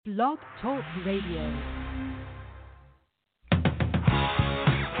Blog Talk Radio.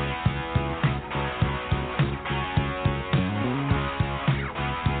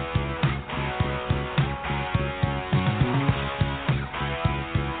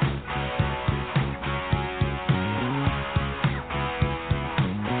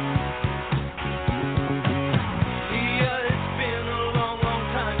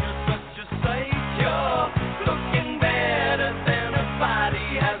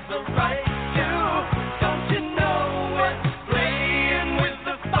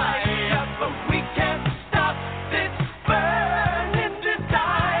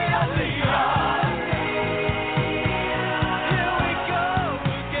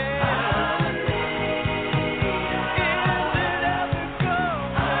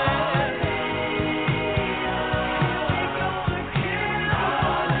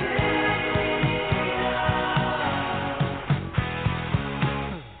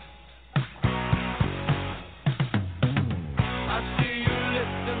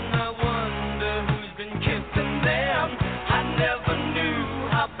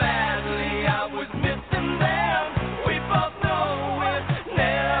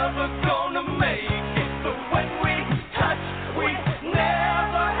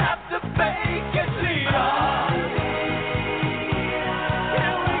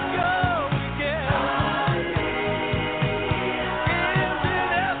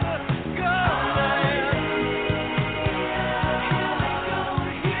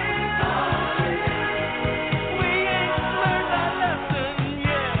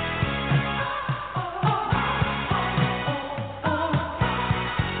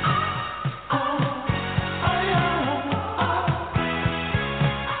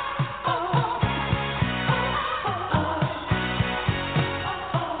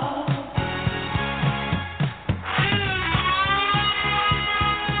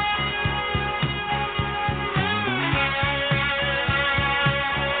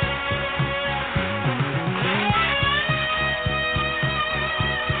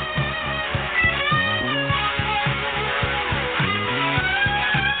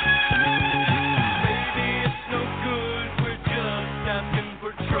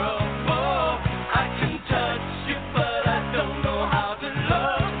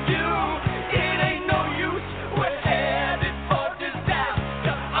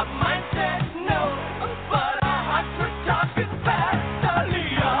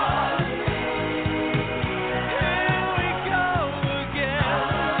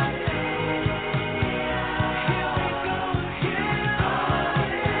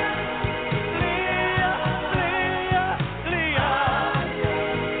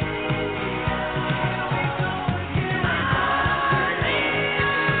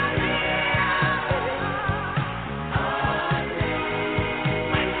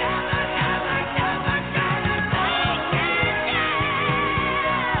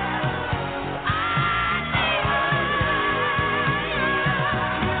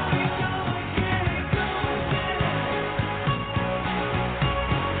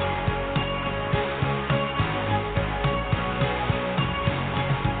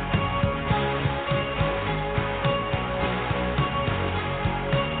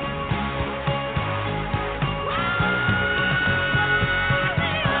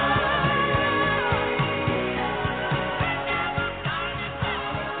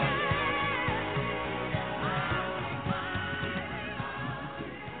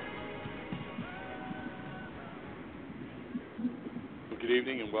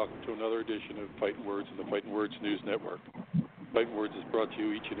 Another edition of Fightnwords and the Fightnwords News Network. Fightnwords is brought to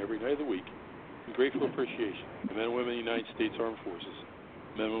you each and every night of the week in grateful appreciation of the men and women of the United States Armed Forces,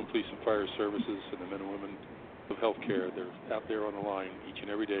 the men and women police and fire services, and the men and women of healthcare. They're out there on the line each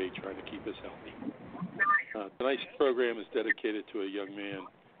and every day trying to keep us healthy. Tonight's program is dedicated to a young man,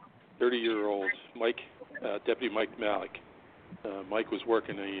 30-year-old Deputy Mike Malik. Mike was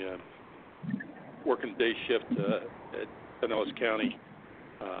working day shift at Pinellas County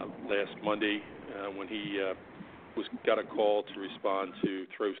last Monday when he got a call to respond to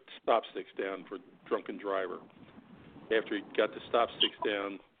throw stop sticks down for drunken driver. After he got the stop sticks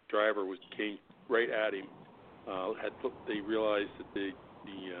down, driver came right at him. They realized that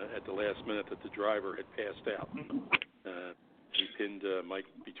at the last minute that the driver had passed out. He pinned Mike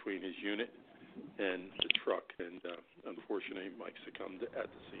between his unit and the truck, and unfortunately, Mike succumbed at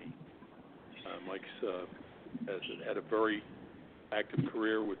the scene. Mike's has had a very active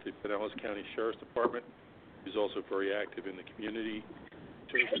career with the Pinellas County Sheriff's Department. He's also very active in the community.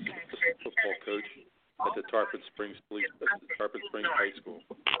 Serves as a football coach at the Tarpon Springs High School.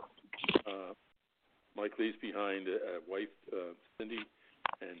 Mike leaves behind a wife, Cindy,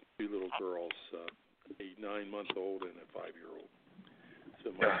 and 2 little girls, a 9-month-old and a 5-year-old.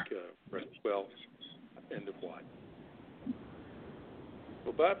 So Mike, rest well, end of life.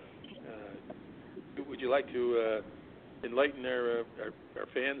 Well, Bob, would you like to enlighten our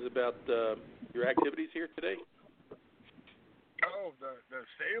fans about your activities here today? Oh, the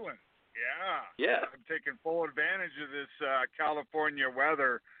sailing. Yeah. Yeah. I'm taking full advantage of this California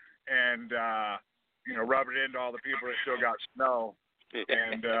weather and, rubbing it into all the people that still got snow.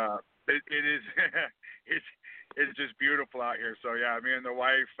 And it is it's just beautiful out here. So, yeah, me and the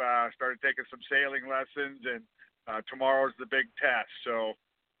wife started taking some sailing lessons, and tomorrow's the big test. So,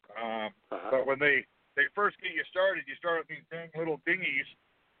 but when they first get you started with these dang little dinghies,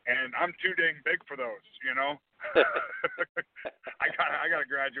 and I'm too dang big for those, I gotta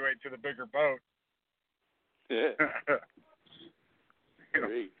graduate to the bigger boat. Yeah.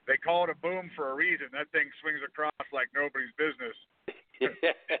 They call it a boom for a reason. That thing swings across like nobody's business.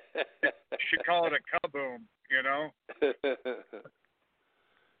 Should call it a kaboom,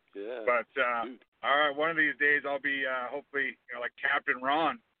 Yeah. But all right, one of these days I'll be hopefully like Captain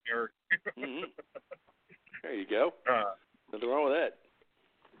Ron. Mm-hmm. There you go. Nothing wrong with that.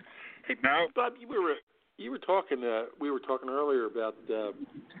 Hey, no. Bob, we were talking earlier about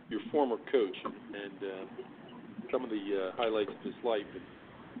your former coach and some of the highlights of his life. And,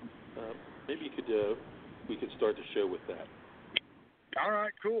 maybe we could start the show with that. All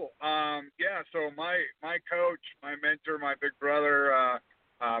right, cool. Yeah, so my coach, my mentor, my big brother,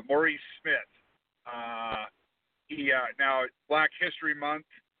 Maurice Smith. He now it's Black History Month,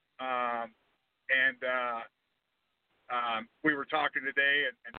 and we were talking today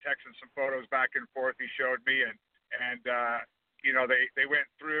and texting some photos back and forth. He showed me, and they went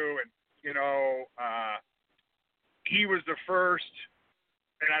through, and he was the first,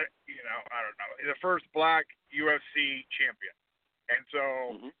 and I don't know, the first Black UFC champion. And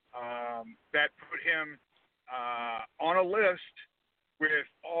so that put him on a list with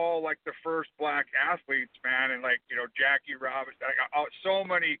all like the first Black athletes, man, and like Jackie Robinson, so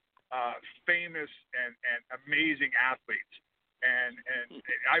many famous and amazing athletes, and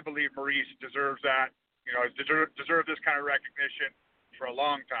I believe Maurice deserves that. Deserves this kind of recognition for a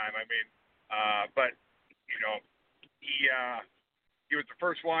long time. I mean, but he was the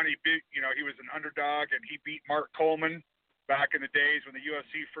first one. He beat, he was an underdog, and he beat Mark Coleman. Back in the days when the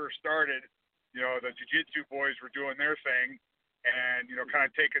UFC first started, the jiu-jitsu boys were doing their thing and, kind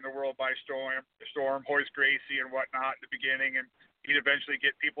of taking the world by storm, Hoist Gracie and whatnot in the beginning, and he'd eventually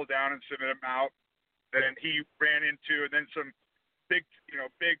get people down and submit them out. Then he ran into, and then some big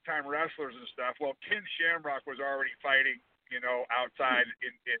time wrestlers and stuff. Well, Ken Shamrock was already fighting, outside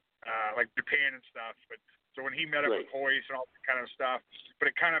in like Japan and stuff. But so when he met up with Hoist and all that kind of stuff, but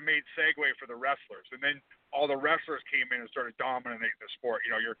it kind of made segue for the wrestlers. And then all the wrestlers came in and started dominating the sport.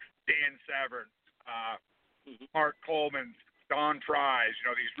 Your Dan Severn, Mark Coleman, Don Fries,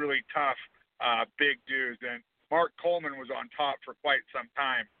 these really tough, big dudes. And Mark Coleman was on top for quite some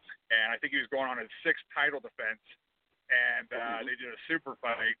time. And I think he was going on his 6th title defense. And they did a super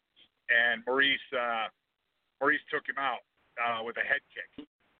fight. And Maurice took him out with a head kick.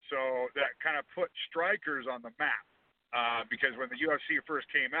 So that kind of put strikers on the map. Because when the UFC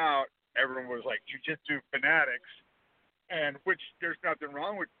first came out, everyone was like jiu-jitsu fanatics, and which there's nothing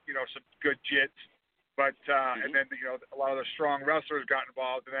wrong with, some good jits, but and then a lot of the strong wrestlers got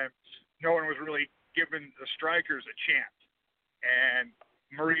involved, and then no one was really giving the strikers a chance. And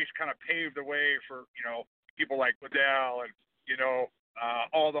Maurice kind of paved the way for people like Liddell and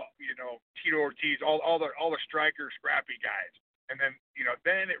all the Tito Ortiz, all the striker scrappy guys, and then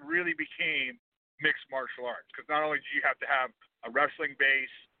then it really became mixed martial arts, because not only do you have to have a wrestling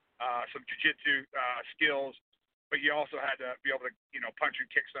base, some jiu-jitsu skills, but you also had to be able to, punch and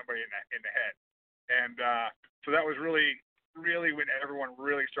kick somebody in the head. And so that was really when everyone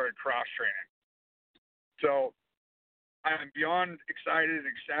really started cross-training. So I'm beyond excited and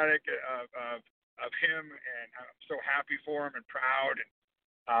ecstatic of him, and I'm so happy for him and proud. And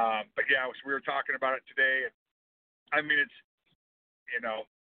but yeah, so we were talking about it today. And I mean, it's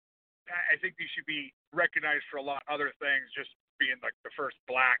I think he should be recognized for a lot of other things, just being like the first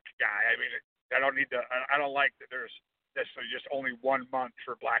Black guy. I mean, I don't like that there's necessarily just only 1 month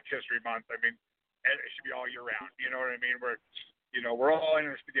for Black History Month. I mean, it should be all year round. You know what I mean? We're all in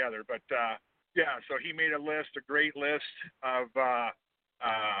this together. But yeah, so he made a great list of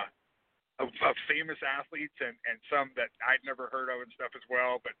famous athletes and some that I'd never heard of and stuff as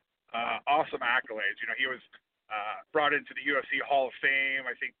well. But awesome accolades. He was brought into the UFC Hall of Fame,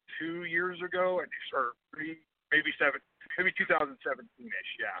 I think 2 years ago, or 3, maybe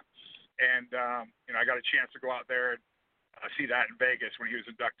 2017-ish, yeah. And I got a chance to go out there and see that in Vegas when he was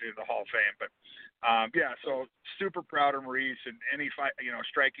inducted into the Hall of Fame. But yeah, so super proud of Maurice, and any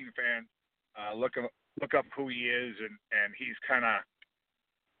striking fan, look up who he is, and he's kind of,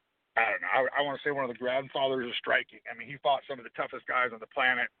 I don't know, I want to say one of the grandfathers of striking. I mean, he fought some of the toughest guys on the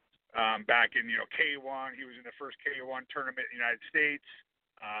planet back in K1. He was in the first K1 tournament in the United States.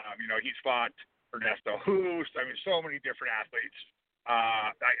 He's fought Ernesto Hoost. I mean, so many different athletes.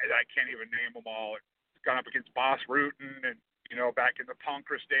 I can't even name them all. He's gone up against Boss Rutan, and back in the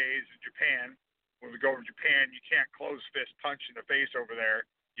Pancras days in Japan. When we go to Japan, you can't close fist punch in the face over there.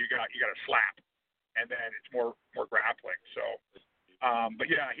 You got to slap, and then it's more grappling. So, but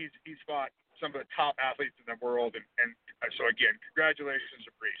yeah, he's fought some of the top athletes in the world, and so again, congratulations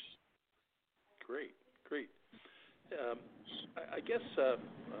to Maurice. Great. I guess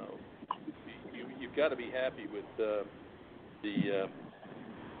you've got to be happy with the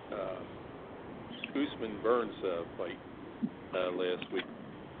Usman-Burns fight last week.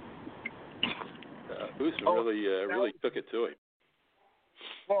 Usman really took it to him.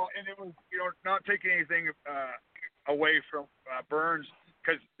 Well, and it was not taking anything away from Burns,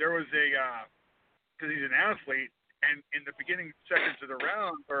 because there was because he's an athlete, and in the beginning seconds of the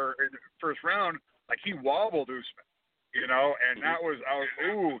round, or in the first round, like, he wobbled Usman, and that was,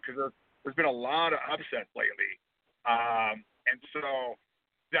 because there's been a lot of upsets lately, and so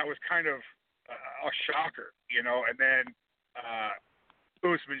that was kind of a shocker, and then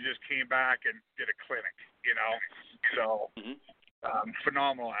Usman just came back and did a clinic, so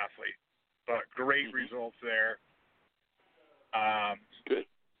phenomenal athlete, but great results there. Good.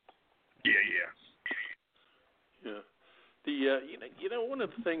 Yeah. The one of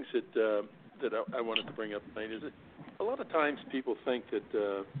the things that I wanted to bring up tonight is that a lot of times people think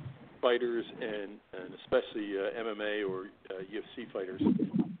that fighters and especially MMA or UFC fighters,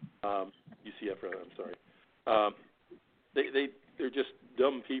 UCF rather, I'm sorry, they're just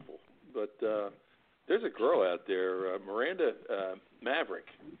dumb people. But there's a girl out there, Miranda Maverick.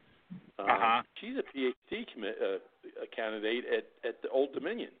 She's a PhD candidate at the Old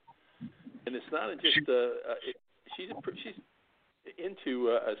Dominion, and it's not just she's into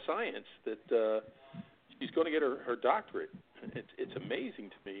a science that she's going to get her doctorate. It's amazing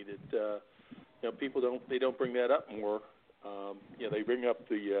to me that people don't bring that up more. They bring up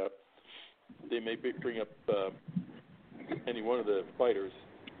they may bring up any one of the fighters,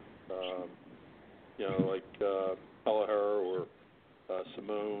 like Kelleher or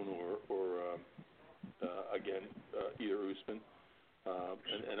Simone or again either Usman.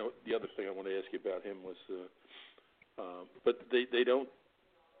 And the other thing I want to ask you about him was, but they don't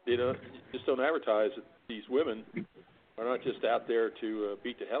advertise that these women are not just out there to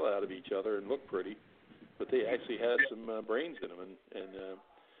beat the hell out of each other and look pretty, but they actually have some brains in them, and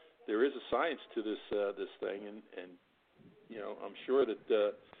there is a science to this thing, and I'm sure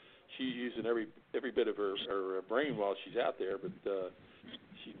that she's using every bit of her brain while she's out there, but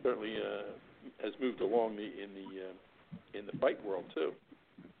she certainly has moved along in the fight world too.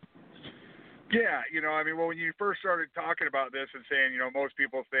 Yeah, when you first started talking about this and saying, most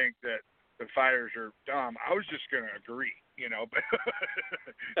people think that the fighters are dumb, I was just going to agree, but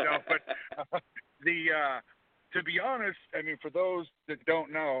but to be honest, for those that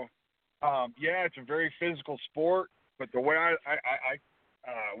don't know, it's a very physical sport, but the way I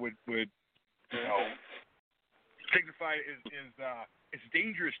would signify it is it's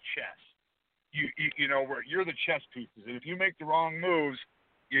dangerous chess. Where you're the chess pieces, and if you make the wrong moves,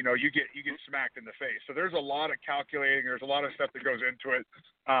 you get smacked in the face. So there's a lot of calculating. There's a lot of stuff that goes into it.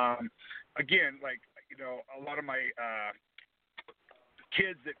 Again, a lot of my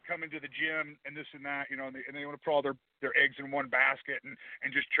kids that come into the gym and this and that, and they want to put all their eggs in one basket and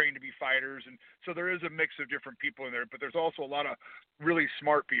just train to be fighters. And so there is a mix of different people in there, but there's also a lot of really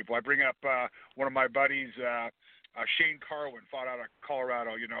smart people. I bring up one of my buddies, Shane Carwin, fought out of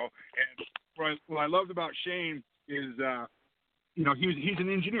Colorado, and what I loved about Shane is, he's an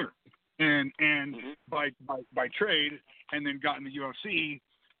engineer, and by trade, and then got in the UFC,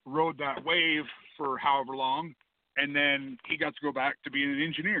 rode that wave for however long, and then he got to go back to being an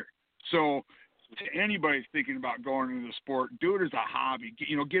engineer. So to anybody thinking about going into the sport, do it as a hobby.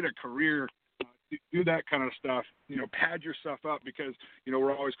 Get a career. Do that kind of stuff. Pad yourself up, because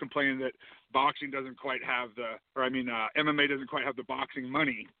we're always complaining that boxing doesn't quite have MMA doesn't quite have the boxing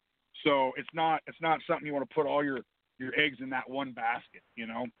money. So it's not something you want to put all your eggs in that one basket,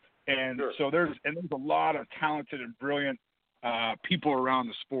 And sure. So there's a lot of talented and brilliant people around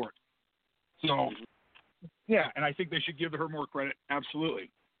the sport. So yeah, and I think they should give her more credit.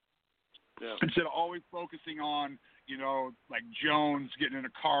 Absolutely. Yeah. Instead of always focusing on, like Jones getting in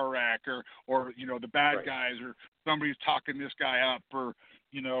a car wreck or the bad right. guys, somebody's talking this guy up, or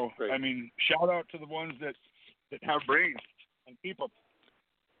Right. I mean, shout out to the ones that have brains and keep them.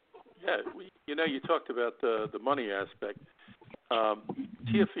 Yeah, you talked about the money aspect.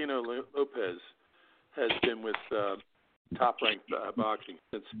 Teofimo Lopez has been with Top Rank Boxing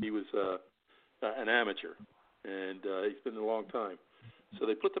since he was an amateur, and he's been a long time. So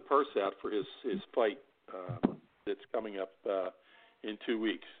they put the purse out for his fight that's coming up in 2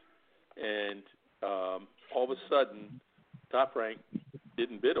 weeks, and all of a sudden, Top Rank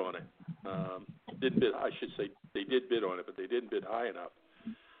didn't bid on it. I should say they did bid on it, but they didn't bid high enough.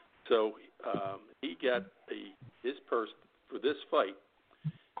 So he got his purse for this fight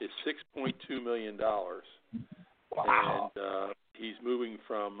is $6.2 million. Wow. And he's moving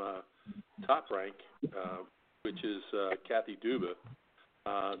from Top Rank, which is Kathy Duba,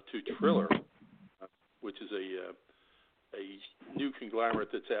 to Triller, which is a new conglomerate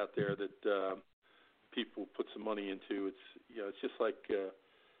that's out there that people put some money into. It's just like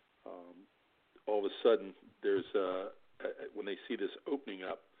all of a sudden there's when they see this opening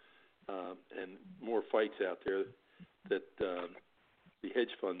up and more fights out there, that the hedge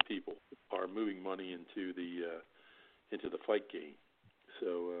fund people are moving money into the fight game.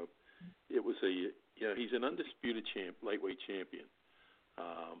 So it was he's an undisputed lightweight champion,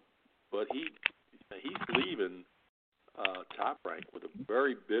 but he's leaving Top Rank with a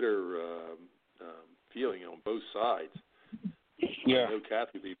very bitter feeling on both sides. Yeah. I know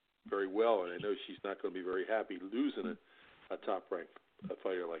Kathy leaves very well, and I know she's not going to be very happy losing a Top Rank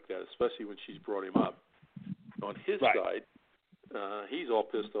fighter like that, especially when she's brought him up. On his side, he's all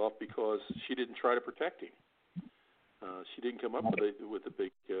pissed off because she didn't try to protect him. She didn't come up with the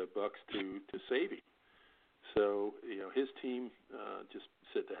big bucks to save him. So his team just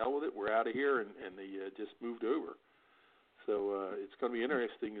said, "To hell with it, we're out of here," and they just moved over. So it's going to be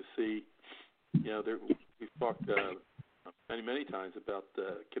interesting to see. We've talked many times about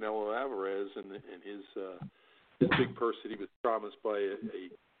Canelo Alvarez and his big purse that he was promised by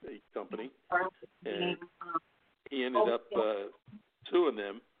a company, and he ended up suing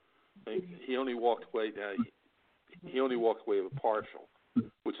them. He only walked away. He only walked away with a partial,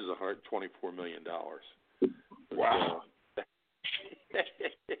 which is $124 million. Wow.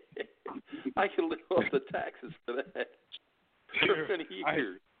 I can live off the taxes for that for many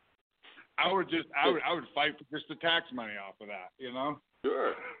years. I would fight for just the tax money off of that,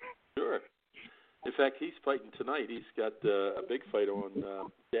 Sure. In fact, he's fighting tonight. He's got a big fight on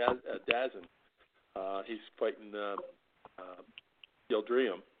Dazin. He's fighting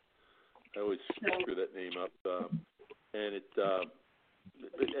Yeldrium. I always screw that name up. And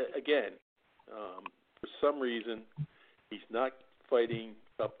again, for some reason, he's not fighting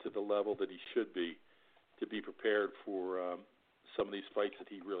up to the level that he should be to be prepared for some of these fights that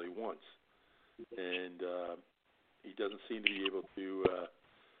he really wants. And he doesn't seem to be able to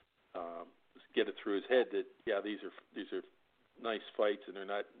get it through his head that these are nice fights, and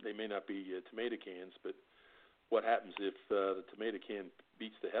they may not be tomato cans, but what happens if the tomato can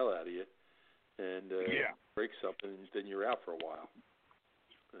beats the hell out of you and breaks something, then you're out for a while.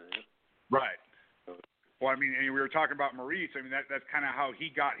 Right. Well, I mean, and we were talking about Maurice. I mean, that's kind of how he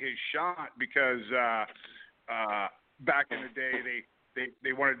got his shot, because back in the day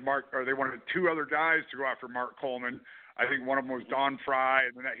they wanted two other guys to go after Mark Coleman. I think one of them was Don Fry,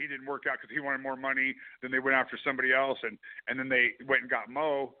 and then he didn't work out because he wanted more money. Then they went after somebody else, and then they went and got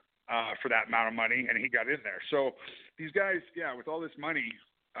Mo for that amount of money, and he got in there. So these guys, with all this money,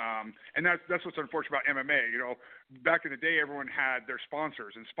 and that's what's unfortunate about MMA. Back in the day, everyone had their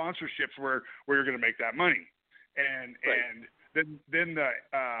sponsors, and sponsorships were where you're going to make that money. And then the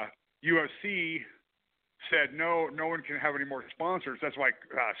UFC said no one can have any more sponsors. That's why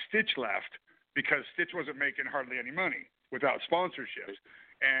Stitch left, because Stitch wasn't making hardly any money without sponsorships.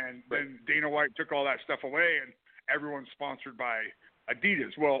 And then Dana White took all that stuff away, and everyone's sponsored by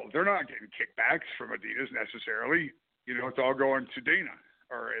Adidas. Well, they're not getting kickbacks from Adidas necessarily. It's all going to Dana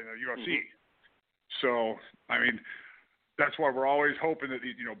or in the UFC. Mm-hmm. So, I mean, that's why we're always hoping that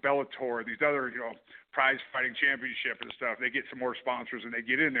these, Bellator, these other, prize fighting championship and stuff, they get some more sponsors and they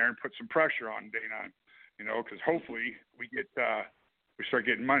get in there and put some pressure on Dana, because hopefully we start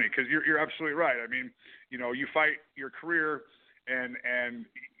getting money. Because you're absolutely right. I mean, you fight your career, and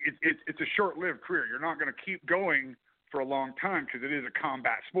it's a short-lived career. You're not going to keep going for a long time because it is a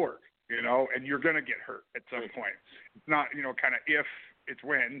combat sport, and you're going to get hurt at some point. It's not, kind of if, it's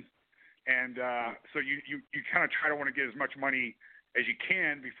when. And so you kind of try to want to get as much money as you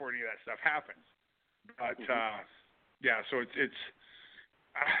can before any of that stuff happens. But, so it's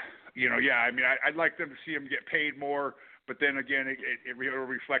I mean, I'd like them to see them get paid more, but then again, it'll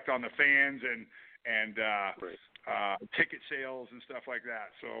reflect on the fans and ticket sales and stuff like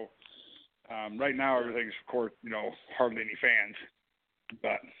that. So right now everything's, of course, hardly any fans.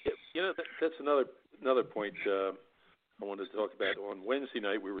 But that's another point I wanted to talk about. On Wednesday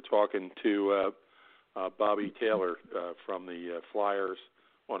night, we were talking to Bobby Taylor from the Flyers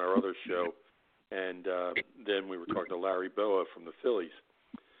on our other show, and then we were talking to Larry Boa from the Phillies,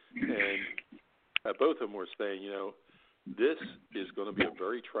 and both of them were saying, this is going to be a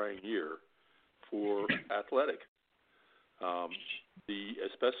very trying year for athletic,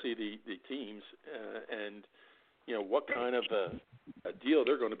 especially the teams, and what kind of a deal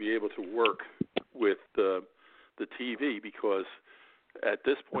they're going to be able to work with the TV, because at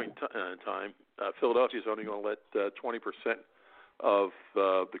this point in time, Philadelphia's only going to let 20% of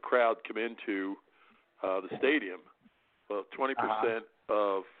the crowd come into the stadium. Well, 20%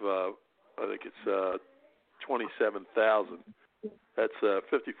 of I think it's 27,000. That's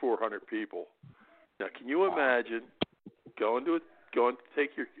 5,400 people. Now, can you imagine going to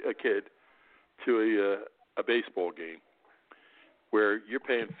take your kid to a baseball game where you're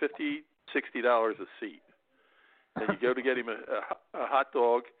paying $50, $60 a seat, and you go to get him a hot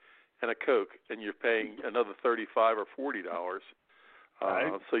dog and a Coke, and you're paying another $35 or $40.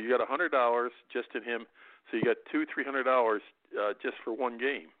 So you got $100 just in him. So you got $200-$300 just for one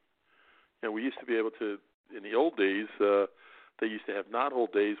game. And we used to be able to, in the old days, they used to have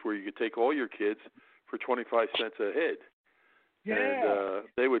not-hold days where you could take all your kids for 25 cents a head. Yeah. And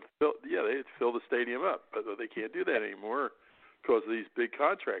they'd fill the stadium up. But they can't do that anymore because these big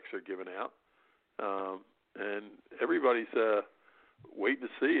contracts are given out. And everybody's waiting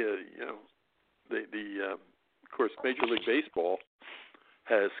to see. Of course, Major League Baseball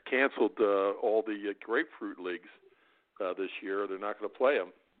has canceled all the grapefruit leagues this year. They're not going to play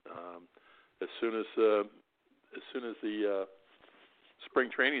them. As soon as the spring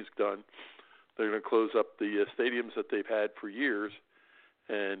training's done, they're going to close up the stadiums that they've had for years,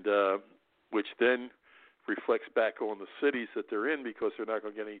 and which then reflects back on the cities that they're in, because they're not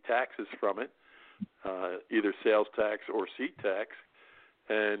going to get any taxes from it, either sales tax or seat tax,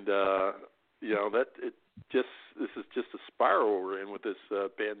 and this is just a spiral we're in with this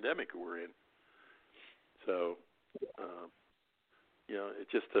pandemic we're in. So, it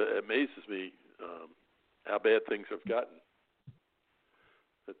just amazes me how bad things have gotten.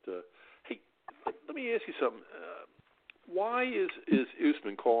 But hey, let me ask you something. Why is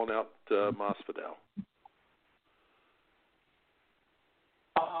Usman calling out Masvidal?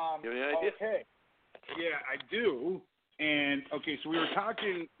 You have any idea? Okay. Yeah, I do. And okay, so we were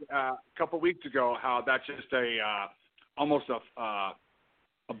talking a couple of weeks ago how that's just almost a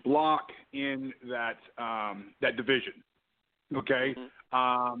block in that division. Okay,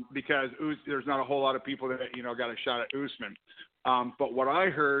 because there's not a whole lot of people that got a shot at Usman. But what I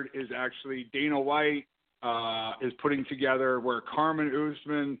heard is actually Dana White is putting together where Carmen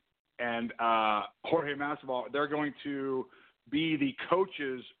Usman and Jorge Masvidal, they're going to be the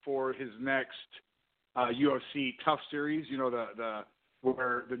coaches for his next UFC Tough Series.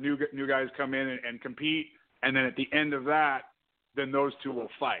 Where the new guys come in and compete, and then at the end of that, then those two will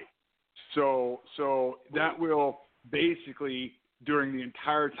fight. So that will basically, during the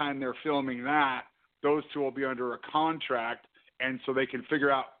entire time they're filming that, those two will be under a contract, and so they can figure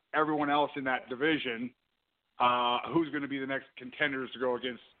out everyone else in that division who's going to be the next contenders to go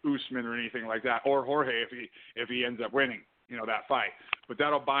against Usman or anything like that, or Jorge if he ends up winning that fight. But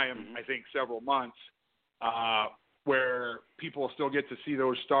that'll buy him, I think, several months where people will still get to see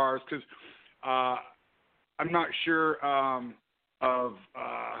those stars, because I'm not sure of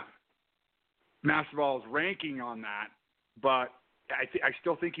Masvidal's ranking on that, but I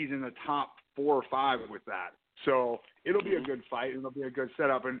still think he's in the top 4 or 5 with that. So it'll be a good fight, and it'll be a good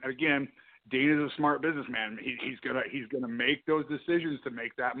setup. And again, Dana's a smart businessman. He's gonna make those decisions to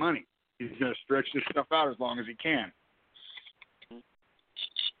make that money. He's gonna stretch this stuff out as long as he can.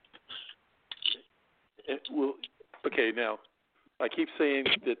 Well, okay, now I keep saying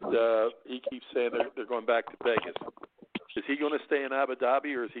that he keeps saying they're going back to Vegas. Is he going to stay in Abu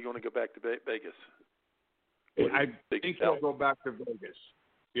Dhabi, or is he going to go back to Vegas? I think he'll go back to Vegas.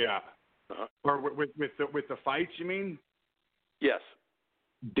 Yeah. Or with the fights, you mean? Yes.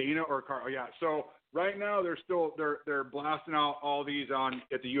 Dana or Carl? Yeah. So right now they're blasting out all these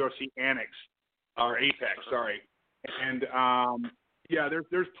at the UFC Annex or Apex, sorry. And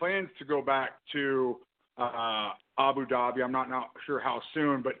there's plans to go back to Abu Dhabi. I'm not sure how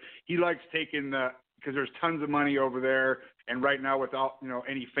soon, but he likes taking because there's tons of money over there, and right now without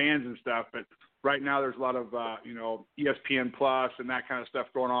any fans and stuff, but right now there's a lot of, ESPN Plus and that kind of stuff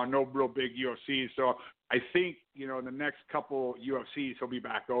going on. No real big UFC. So I think, in the next couple UFCs, he'll be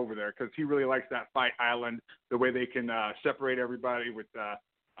back over there because he really likes that Fight Island, the way they can separate everybody with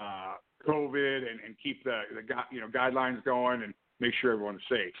COVID and keep the guidelines going and make sure everyone's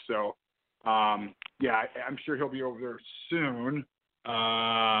safe. So, I'm sure he'll be over there soon.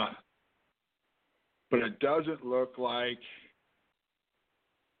 But it doesn't look like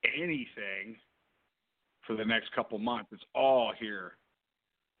anything for the next couple months. It's all here.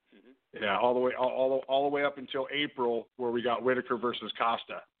 Mm-hmm. Yeah, all the way up until April, where we got Whitaker versus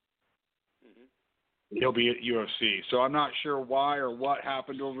Costa. Mm-hmm. He'll be at UFC. So I'm not sure why or what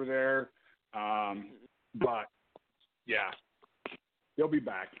happened over there, but yeah, he'll be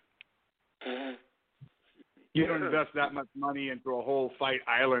back. You don't invest that much money into a whole Fight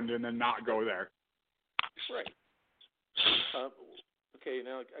Island and then not go there. Right. Okay,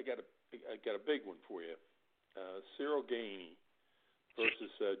 now I got a big one for you. Cyril Gainey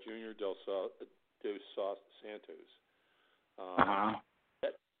versus Junior dos Santos.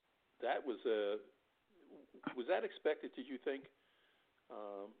 That was that expected? Did you think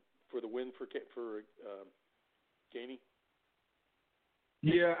for the win for Gainey?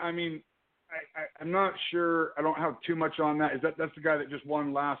 Yeah, I mean, I'm not sure. I don't have too much on that. That's the guy that just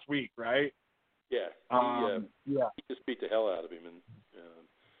won last week, right? Yeah. He just beat the hell out of him, and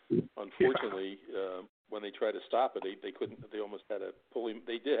unfortunately, when they tried to stop it, they couldn't. They almost had to pull him.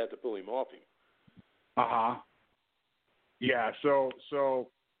 They did have to pull him off him. Yeah. So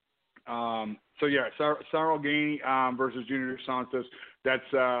Cyril Gainey versus Junior dos Santos. That's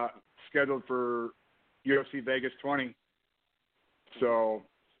scheduled for UFC Vegas 20. So,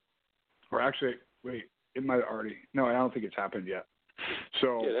 or actually, wait, it might have already. No, I don't think it's happened yet.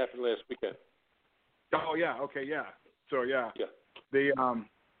 So yeah, it happened last weekend. Oh yeah, okay, yeah. So yeah. They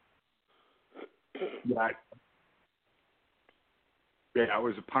it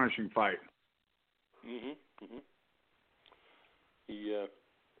was a punishing fight. He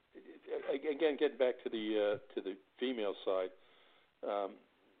again, getting back to the female side.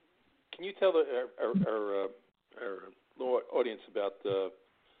 Can you tell our audience about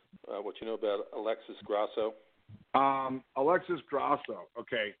what you know about Alexis Grasso? Alexis Grasso.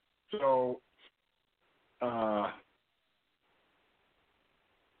 Okay, so. I'm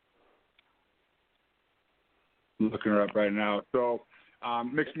looking her up right now. So,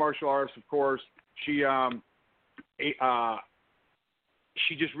 mixed martial arts, of course. She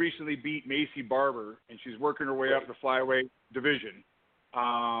just recently beat Macy Barber, and she's working her way up the flyweight division.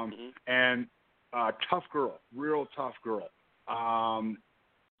 And tough girl, real tough girl.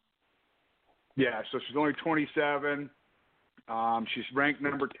 So she's only 27. She's ranked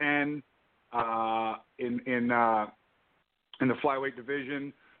number 10 in the flyweight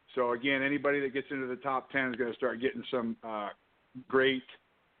division. So again, anybody that gets into the top 10 is going to start getting some great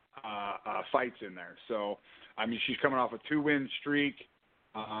fights in there. So I mean, she's coming off a 2-win streak.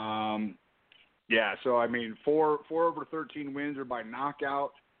 So I mean, 4 over 13 wins are by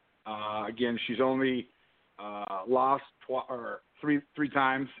knockout. Again, she's only lost three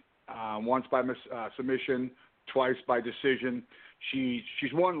times. Once by submission, twice by decision.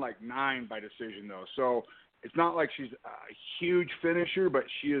 She's won like 9 by decision though. So it's not like she's a huge finisher, but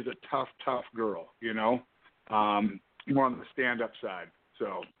she is a tough girl. More on the stand-up side.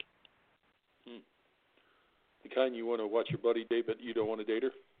 So. The kind you want to watch your buddy date, but you don't want to date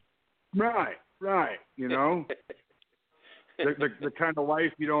her. Right. the kind of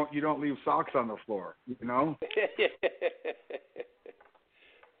wife you don't leave socks on the floor.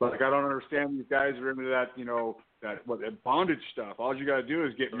 Like I don't understand these guys are into that. That bondage stuff. All you got to do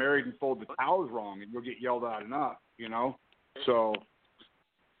is get married and fold the towels wrong, and you'll get yelled at enough. So.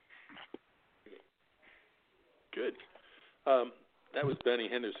 Good. That was Benny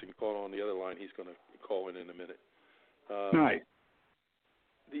Henderson calling on the other line. He's going to call in a minute. Nice.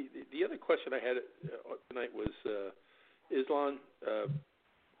 The other question I had tonight was Islam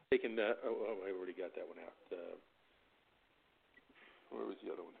taking that. Oh, I already got that one out. Where was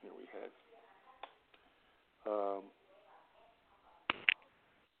the other one here we had?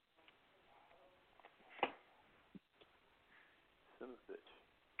 Son of a bitch.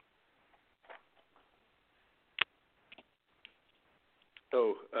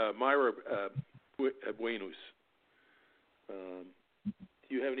 Myra Buenos. Do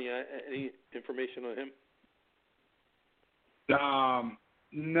you have any information on him?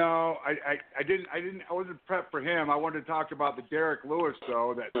 No, I didn't. I wasn't prepped for him. I wanted to talk about the Derek Lewis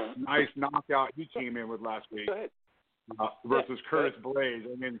though. That nice knockout he came in with last week versus Curtis Blaze.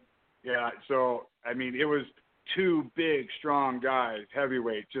 So it was 2 big, strong guys,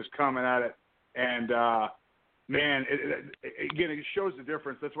 heavyweight, just coming at it And man, again, it shows the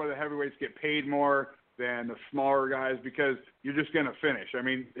difference. That's why the heavyweights get paid more than the smaller guys, because you're just going to finish. I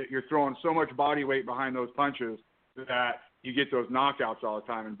mean, you're throwing so much body weight behind those punches that you get those knockouts all the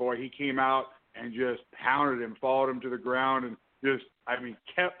time. And boy, he came out and just pounded him, followed him to the ground, and just,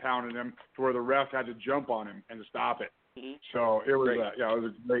 kept pounding him to where the ref had to jump on him and to stop it. Mm-hmm. So it was, it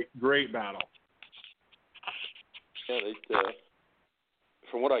was a great battle. Yeah,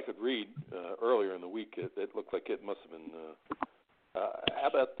 from what I could read earlier in the week, it looked like it must have been. How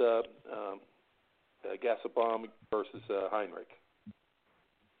about Gasabom versus Heinrich?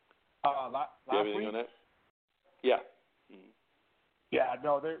 Last Do you have anything week? on that? Yeah. Mm-hmm. Yeah,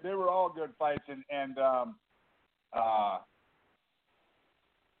 no, they were all good fights, and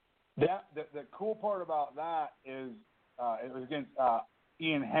the cool part about that is it was against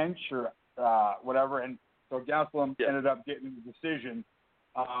Ian Hench or whatever, and so Gastelum ended up getting the decision.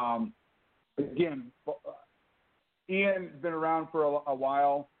 Again, Ian's been around for a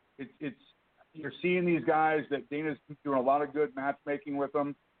while. It's you're seeing these guys that Dana's doing a lot of good matchmaking with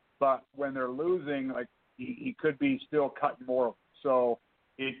them, but when they're losing, like he could be still cutting more. So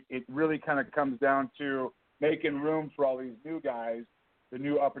it really kind of comes down to making room for all these new guys, the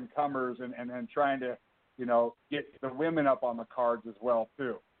new up and comers, and then trying to get the women up on the cards as well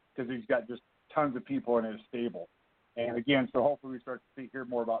too, because he's got just tons of people in his stable. And again, so hopefully we start to hear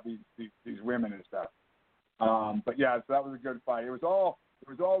more about these women and stuff. But yeah, so that was a good fight. It was all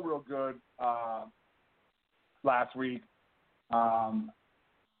real good last week.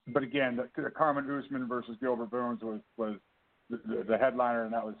 But again, the Carmen Usman versus Gilbert Burns was the headliner,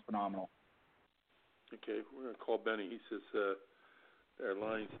 and that was phenomenal. Okay, we're gonna call Benny. He says their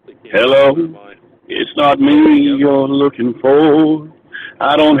lines. Hello, it's not me you're looking for.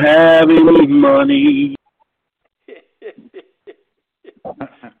 I don't have any money.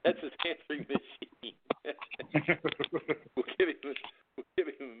 That's his answering machine. We'll give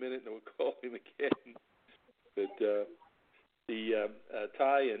him a minute, and we'll call him again. But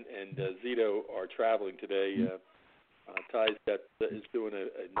Ty and Zito are traveling today. Ty's is doing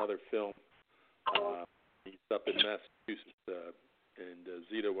another film. He's up in Massachusetts, and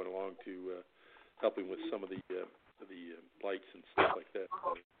Zito went along to help him with some of the lights and stuff like that.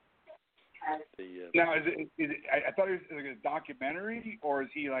 Now, is it? I thought it was like a documentary, or is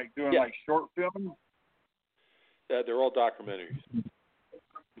he like doing like short films? They're all documentaries.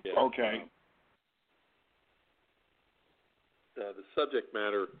 Yeah. Okay. The subject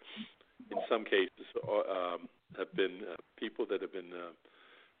matter, in some cases, have been people that have been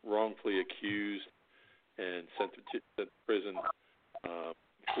wrongfully accused and sent to prison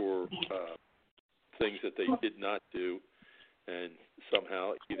for things that they did not do, and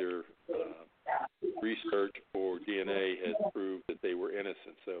somehow either research or DNA has proved that they were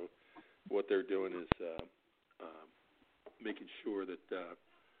innocent. So what they're doing is making sure that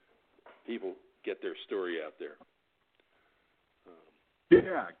people get their story out there.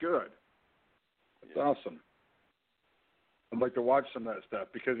 Yeah, good. That's awesome. I'd like to watch some of that stuff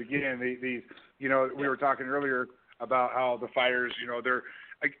because, again, these we were talking earlier about how the fighters, they're,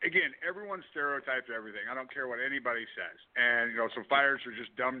 again, everyone stereotypes everything. I don't care what anybody says. And, some fighters are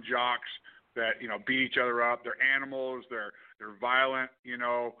just dumb jocks that, beat each other up. They're animals. They're violent,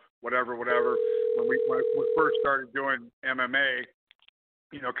 whatever. When we first started doing MMA,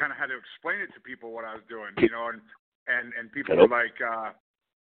 kind of had to explain it to people what I was doing, and people were like,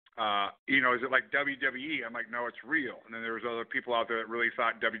 is it like WWE? I'm like, no, it's real. And then there was other people out there that really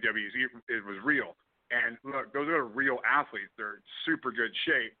thought WWE it was real. And look, those are real athletes. They're in super good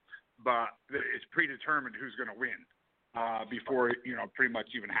shape, but it's predetermined who's going to win before it, pretty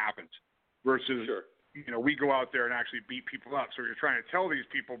much even happens. Versus, we go out there and actually beat people up. So you're trying to tell these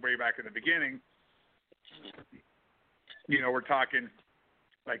people way back in the beginning, we're talking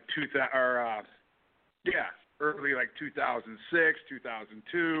like early like 2006,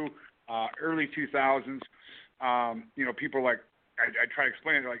 2002, early 2000s. People like, I try to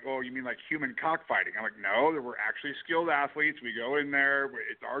explain it, like, oh, you mean like human cockfighting? I'm like, no, there were actually skilled athletes. We go in there,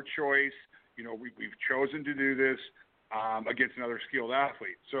 it's our choice. We've chosen to do this against another skilled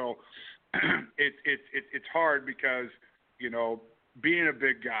athlete. So it's hard because, being a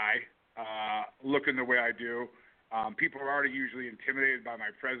big guy, looking the way I do, people are already usually intimidated by my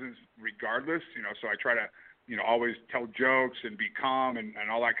presence regardless, so I try to, always tell jokes and be calm and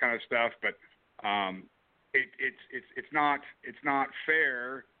all that kind of stuff. But it's not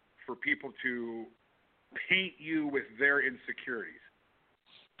fair for people to paint you with their insecurities.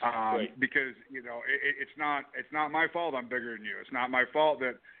 Because it's not my fault I'm bigger than you. It's not my fault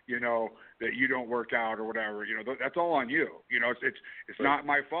that that you don't work out or whatever. That's all on you. It's not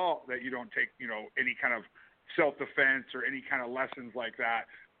my fault that you don't take any kind of self-defense or any kind of lessons like that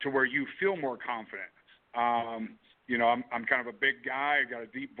to where you feel more confident. I'm kind of a big guy. I got a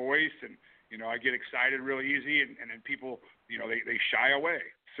deep voice, and I get excited really easy, and then people they shy away.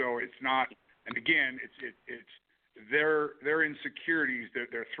 So it's not. And again, it's their insecurities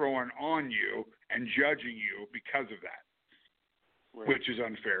that they're throwing on you and judging you because of that, which is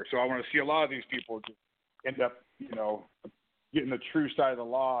unfair. So I want to see a lot of these people just end up, getting the true side of the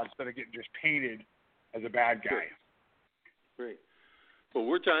law instead of getting just painted as a bad guy. Great. Well,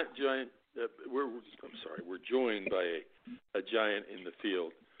 we're joined by a giant in the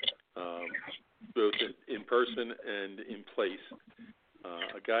field, both in person and in place.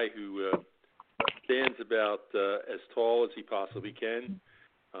 A guy who stands about as tall as he possibly can.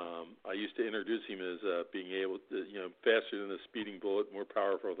 I used to introduce him as being able to, faster than a speeding bullet, more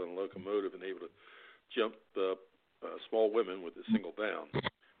powerful than a locomotive, and able to jump small women with a single bound.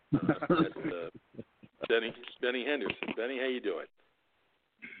 That's Benny Henderson. Benny, how you doing?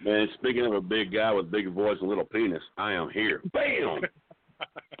 Man, speaking of a big guy with big voice and little penis, I am here. Bam!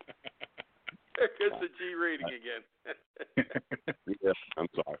 There goes the G rating again. Yeah, I'm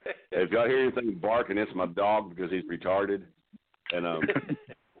sorry. If y'all hear anything barking, it's my dog because he's retarded. And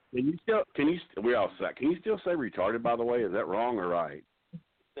can you still say retarded? By the way, is that wrong or right?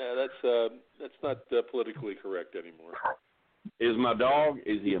 Yeah, that's not politically correct anymore. Is my dog?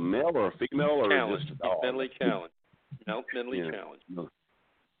 Is he a male or a female or challenged. just a dog? Mentally challenged. Mentally challenged. No.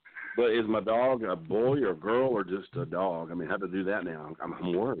 But is my dog a boy or a girl or just a dog? I mean, how to do that now?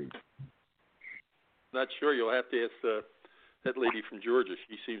 I'm worried. Not sure. You'll have to ask that lady from Georgia.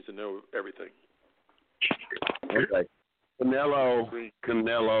 She seems to know everything. Okay. Canelo.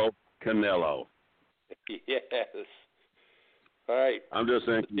 Yes. All right. I'm just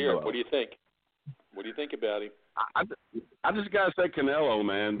saying. What do you think? What do you think about him? I just got to say Canelo,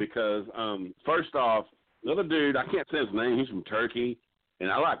 man, because first off, the other dude, I can't say his name. He's from Turkey, and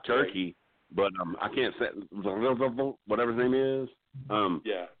I like Turkey, but I can't say whatever his name is.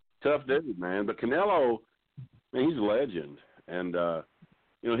 Yeah. Tough dude, man. But Canelo, man, he's a legend. And,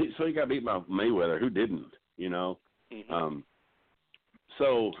 he got beat by Mayweather. Who didn't, Mm-hmm.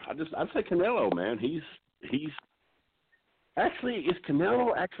 So I'd say Canelo, man. He's actually, is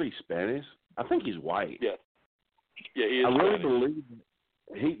Canelo actually Spanish? I think he's white. Yeah. Yeah, he is. I really Spanish.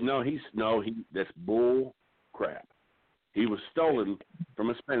 believe that's bull crap. He was stolen from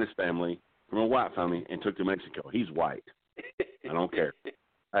a Spanish family, from a white family, and took to Mexico. He's white. I don't care.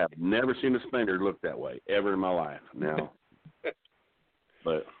 I have never seen a Spaniard look that way ever in my life. Now,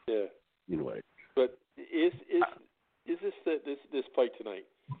 but anyway. But is this fight tonight?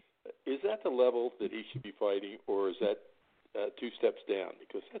 Is that the level that he should be fighting, or is that 2 steps down?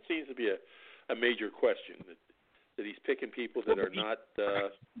 Because that seems to be a major question that he's picking people that are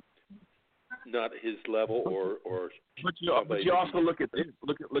not his level or. But you also look at this.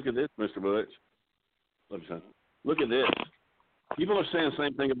 Look at this, Mr. Butch. Look at this. People are saying the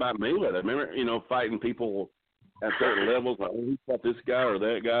same thing about Mayweather. Remember, fighting people at certain levels, like, oh, he fought this guy or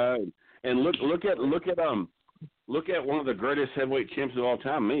that guy, and look at one of the greatest heavyweight champs of all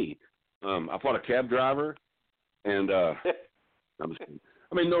time, me. I fought a cab driver, and I'm just kidding.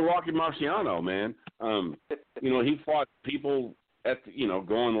 No Rocky Marciano, man. He fought people at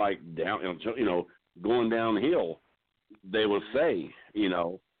going like down, going downhill. They will say,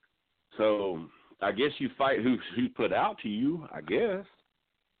 So I guess you fight who put out to you. I guess.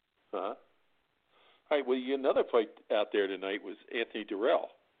 All right. Well, another fight out there tonight was Anthony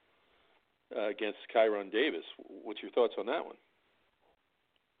Durrell against Kyron Davis. What's your thoughts on that one?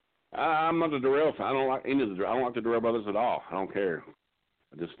 I'm not a Durrell fan. I don't like any of the. I don't like the Durrell brothers at all. I don't care.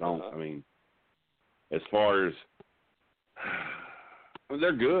 I just don't. As far as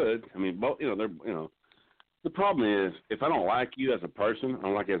they're good. Both. They're. The problem is, if I don't like you as a person, I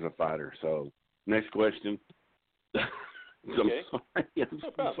don't like you as a fighter. So, next question. Okay.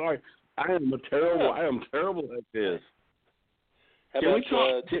 I'm sorry. I am terrible at this. How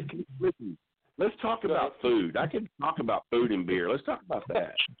listen, let's talk about food. I can talk about food and beer. Let's talk about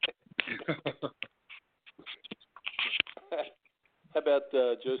that. How about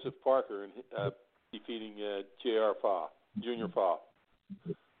Joseph Parker and defeating Junior Fa?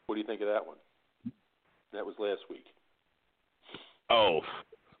 What do you think of that one? That was last week. Oh,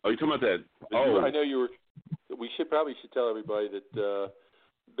 you're talking about that? Oh, I know you were. We should tell everybody that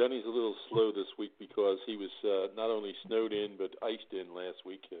Benny's a little slow this week because he was not only snowed in but iced in last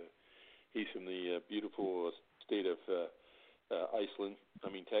week. He's from the beautiful state of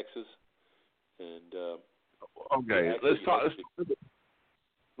Texas. And okay, let's talk.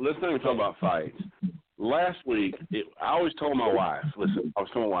 Let's not even talk about fights. Last week, I always told my wife. Listen, I was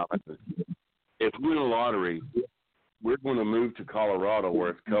telling my wife, I said, if we win a lottery, we're going to move to Colorado where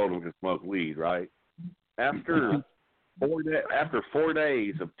it's cold and we can smoke weed, right? After 4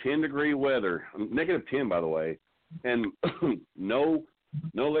 days of 10-degree weather, -10 by the way, and no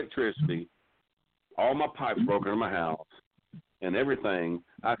electricity, all my pipes broken in my house and everything,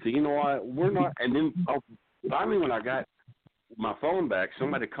 I said, you know what, we're not. And then finally when I got my phone back,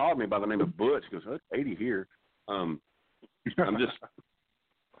 somebody called me by the name of Butch. He goes, oh, it's 80 here. I'm just.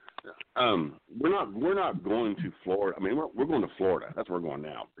 We're not going to Florida. I mean, we're going to Florida. That's where we're going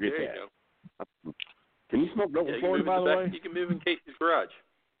now. Forget there that. You go. Can you smoke dope in Florida, by the way? You can move in Casey's garage.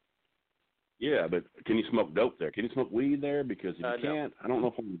 Yeah, but can you smoke dope there? Can you smoke weed there? Because if you can't, I don't know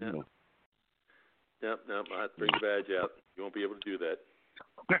if I'm going to do. Nope. I have to bring the badge out. You won't be able to do that.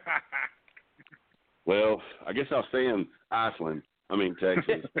 Well, I guess I was saying Texas. I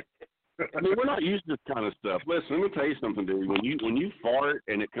mean, we're not used to this kind of stuff. Listen, let me tell you something, dude. When you fart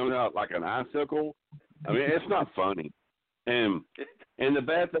and it comes out like an icicle, I mean, it's not funny. And the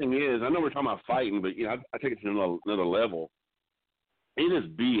bad thing is, I know we're talking about fighting, but I take it to another level. It is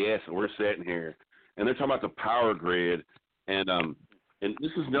BS that we're sitting here, and they're talking about the power grid, and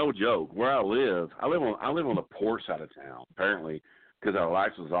this is no joke. Where I live on the poor side of town, apparently, because our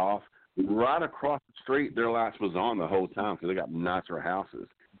lights was off. Right across the street, their lights was on the whole time because they got nicer houses.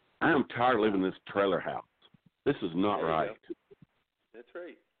 I am tired of living in this trailer house. This is not right. That's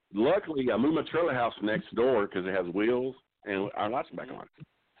right. Luckily, I moved my trailer house next door because it has wheels, and our lights are back on.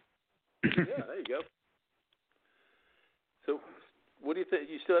 Yeah, there you go. So, what do you think?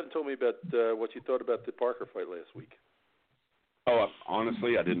 You still haven't told me about what you thought about the Parker fight last week. Oh,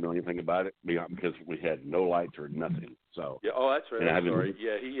 honestly, I didn't know anything about it because we had no lights or nothing. So. Yeah. Oh, that's right. I'm sorry.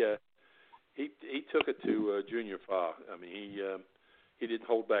 Yeah, he took it to Junior Fa. I mean, he didn't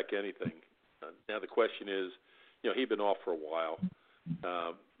hold back anything. Now the question is, he'd been off for a while.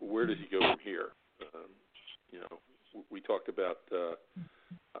 Where does he go from here? We talked about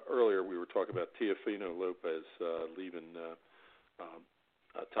earlier. We were talking about Teofimo Lopez leaving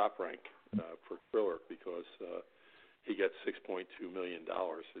Top Rank for Thriller because he got $6.2 million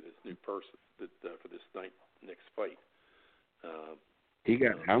in his new purse for this next fight. He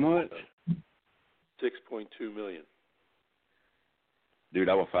got how much? $6.2 million. Dude,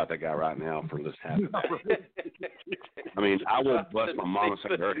 I will fight that guy right now for this happening. I mean, I will bust my mama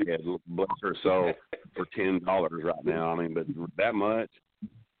say her head, bless her soul, for $10 right now. I mean, but that much?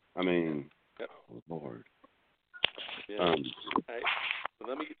 I mean, oh, Lord. Yeah. Right. Well,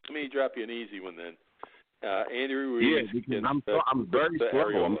 let me drop you an easy one then. Andy Ruiz. Yeah, because I'm very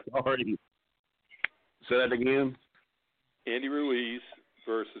slow. I'm sorry. Say that again. Andy Ruiz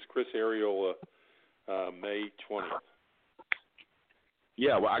versus Chris Arreola, May 20th.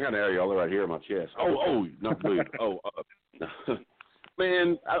 Yeah, well, I got an areola right here in my chest. Oh, no, dude.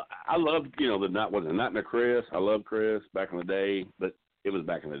 Man, I loved, the not Chris. I loved Chris back in the day, but it was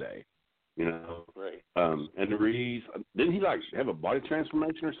back in the day, Right. And the Reeves, didn't he have a body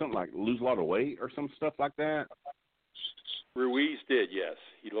transformation or something, like lose a lot of weight or some stuff like that? Ruiz did, yes.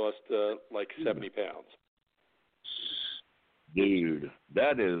 He lost 70 pounds. Dude,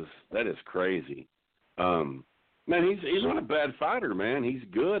 that is crazy. Man, he's not a bad fighter, man. He's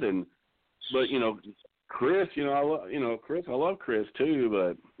good, but Chris, Chris, I love Chris too,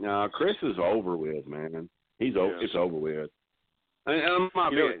 but Chris is over with, man. It's over with. And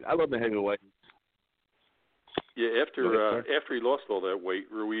I love the heavyweight. Yeah, after he lost all that weight,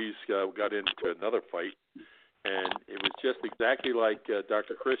 Ruiz got into another fight, and it was just exactly like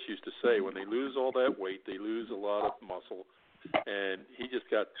Dr. Chris used to say: when they lose all that weight, they lose a lot of muscle, and he just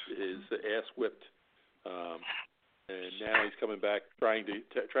got his ass whipped. And now he's coming back, trying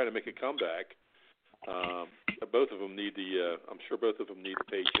to make a comeback. Both of them need I'm sure both of them need the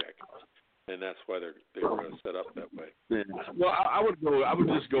paycheck, and that's why they're set up that way. Yeah. Well, I would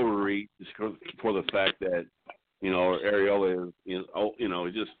just go Ruiz for the fact that Arreola is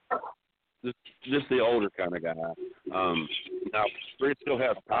just the older kind of guy. Now Chris still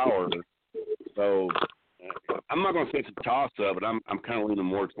has power, so I'm not going to say it's a toss up, but I'm kind of leaning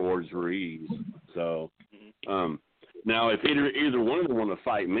more towards Ruiz. So. Now, if either one of them want to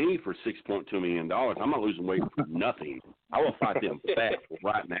fight me for $6.2 million, I'm not losing weight for nothing. I will fight them fat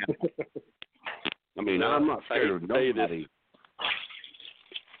right now. I mean, I'm not scared of nobody.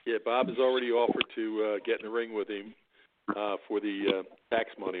 Yeah, Bob has already offered to get in the ring with him for the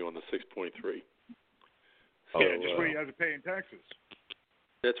tax money on the 6.3. So, just what he has to pay in taxes.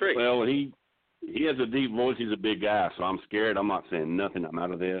 That's right. Well, he he has a deep voice. He's a big guy, so I'm scared. I'm not saying nothing. I'm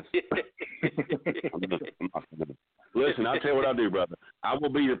out of this. I'm not saying nothing. Listen, I'll tell you what I'll do, brother. I will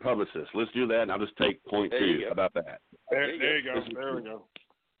be your publicist. Let's do that, and I'll just take point two. How about that? There you go. There we go.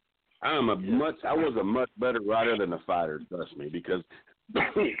 I was a much better writer than a fighter, trust me, because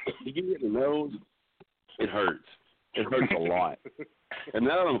you get in the nose, it hurts. It hurts a lot. And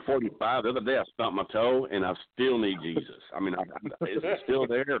now that I'm 45, the other day I stumped my toe, and I still need Jesus. I mean, is it still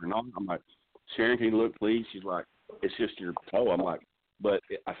there or not? I'm like, Sharon, can you look, please? She's like, it's just your toe. I'm like, but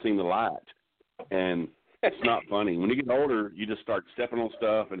I seen the light, and it's not funny. When you get older, you just start stepping on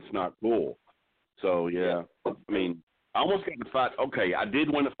stuff, and it's not cool. So, yeah. I mean, I almost got to fight. Okay, I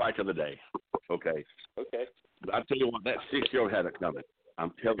did win a fight the other day. Okay. But I tell you what, that 6-year-old had it coming.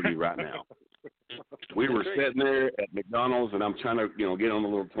 I'm telling you right now. We were sitting there at McDonald's, and I'm trying to, get on the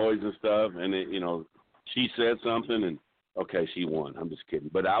little toys and stuff, and she said something, and okay, she won. I'm just kidding,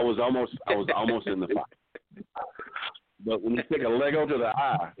 but I was almost in the fight. But when you take a Lego to the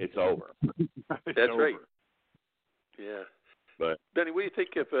eye, it's over. That's right. Yeah. But Benny, what do you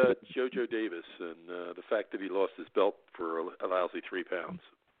think of JoJo Davis and the fact that he lost his belt for a lousy 3 pounds?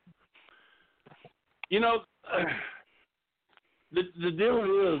 The deal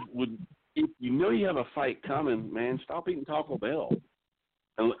is, if you know you have a fight coming, man, stop eating Taco Bell,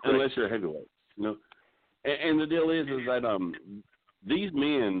 unless you're a heavyweight. And the deal is that these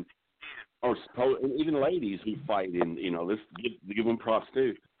men are supposed, and even ladies who fight in, let's give them props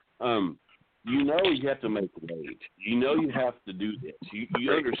too. You have to make weight. You have to do this.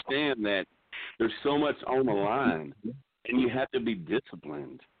 You understand that there's so much on the line, and you have to be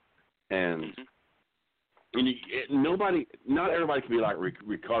disciplined. And not everybody can be like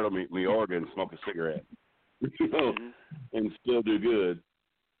Ricardo Mayorga and smoke a cigarette, and still do good.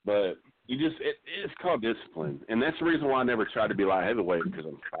 But it's called discipline, and that's the reason why I never tried to be light heavyweight, because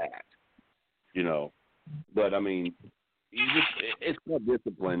I'm fat, But I mean, it's called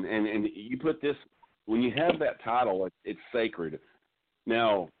discipline, and you put this when you have that title, it's sacred.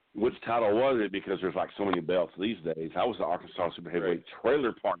 Now, which title was it? Because there's like so many belts these days. I was the Arkansas Super Heavyweight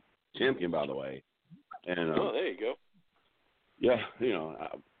Trailer Park Champion, by the way. And there you go. Yeah,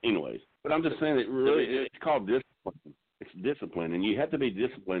 anyways. But I'm just saying it's called discipline. It's discipline, and you have to be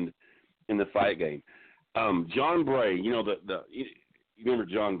disciplined in the fight game. John Bray, you remember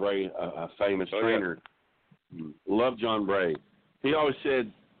John Bray, a famous trainer. Yeah. Love John Bray. He always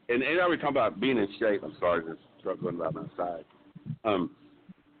said, and I always talk about being in shape. I'm sorry, there's a truck going by my side.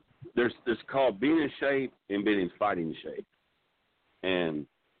 There's called being in shape and being in fighting shape, and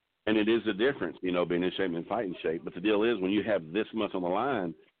it is a difference, being in shape and fighting shape. But the deal is, when you have this much on the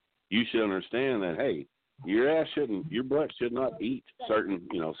line, you should understand that, hey, your butt should not eat certain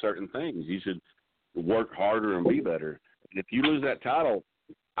things. You should work harder and be better. And if you lose that title,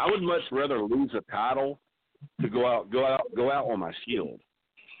 I would much rather lose a title to go out on my shield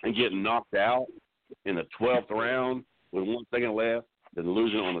and get knocked out in the 12th round with 1 second left than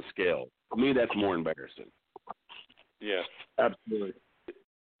losing on the scale. To me, that's more embarrassing. Yeah, absolutely.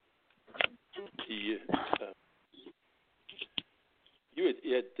 You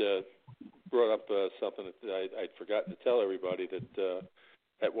had brought up something that I'd forgotten to tell everybody, that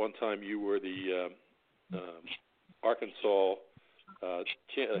at one time you were the Arkansas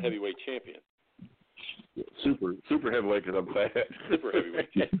heavyweight champion. Super heavyweight, because I'm fat. Super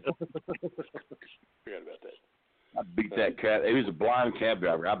heavyweight champion. Forgot about that. I beat that cat. He was a blind cab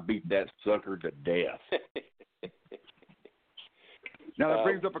driver. I beat that sucker to death. Now, that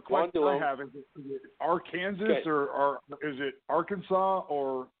brings up a question I have. Is it Arkansas or is it Arkansas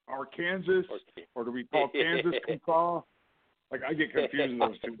or Arkansas, or do we call Kansas Kansas? Like, I get confused with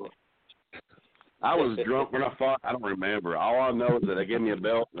those two. I was drunk when I fought. I don't remember. All I know is that they gave me a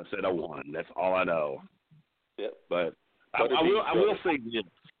belt and I said I won. That's all I know. Yep. But I will say this.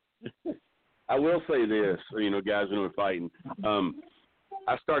 I will say this, guys who are fighting.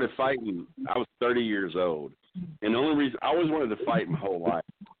 I started fighting, I was 30 years old. And the only reason, I always wanted to fight my whole life,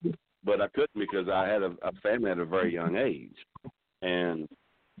 but I couldn't because I had a family at a very young age. And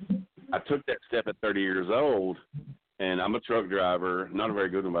I took that step at 30 years old, and I'm a truck driver, not a very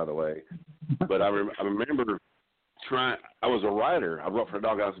good one, by the way. But I remember I was a writer. I wrote for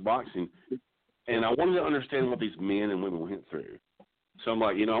Doghouse Boxing, and I wanted to understand what these men and women went through. So I'm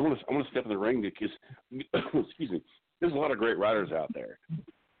like, I want to step in the ring because, excuse me, there's a lot of great writers out there,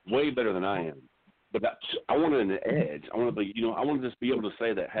 way better than I am. But I wanted an edge. I want to be, I want to just be able to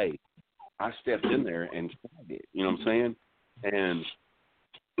say that, hey, I stepped in there and tried it. You know what I'm saying?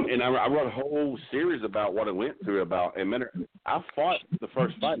 And I wrote a whole series about what I went through. I fought the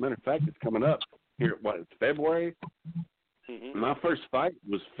first fight. Matter of fact, it's coming up here. It's February? Mm-hmm. My first fight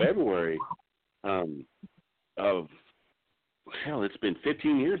was February, of hell, it's been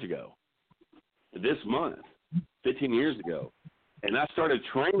 15 years ago. This month, 15 years ago, and I started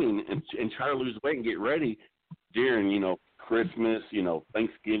training and trying to lose weight and get ready during Christmas,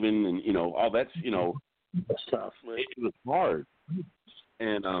 Thanksgiving, and all that's That's tough. it was hard.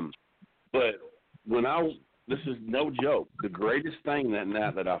 And but when this is no joke, the greatest thing that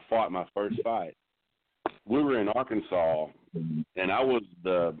night that I fought my first fight, we were in Arkansas, and I was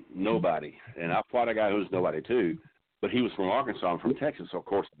the nobody, and I fought a guy who was nobody too, but he was from Arkansas. I'm from Texas, so of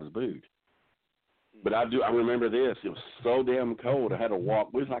course I was booed. But I remember this. It was so damn cold. I had to walk.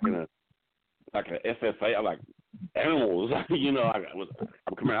 We was like a FFA, like animals. I'm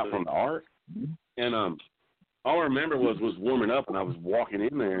coming out from the ark, and all I remember was warming up, and I was walking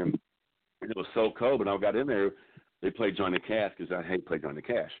in there, and it was so cold. But I got in there, they played Johnny Cash because I hate playing Johnny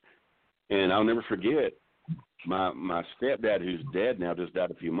Cash, and I'll never forget my stepdad, who's dead now, just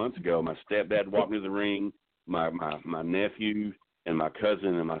died a few months ago. My stepdad walked into the ring, my nephew, and my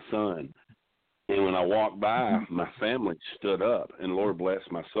cousin and my son. And when I walked by, my family stood up, and Lord bless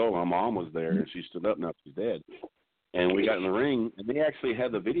my soul, my mom was there, and she stood up, now she's dead. And we got in the ring, and they actually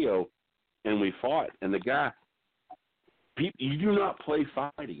had the video, and we fought. And the guy, you do not play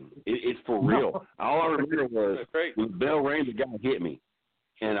fighting. It's for real. All I remember was when the bell rang, the guy hit me,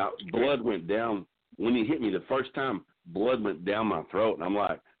 and blood went down. When he hit me the first time, blood went down my throat, and I'm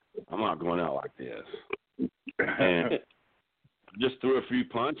like, I'm not going out like this. And just threw a few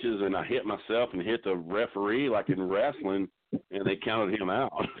punches, and I hit myself and hit the referee like in wrestling, and they counted him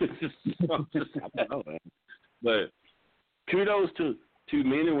out. I don't know, but kudos to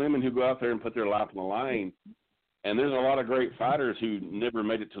men and women who go out there and put their life on the line. And there's a lot of great fighters who never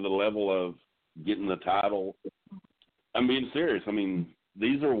made it to the level of getting the title. I'm being serious. I mean,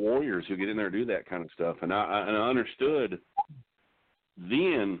 these are warriors who get in there and do that kind of stuff. And I understood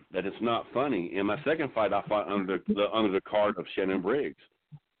then that it's not funny. In my second fight, I fought under the card of Shannon Briggs,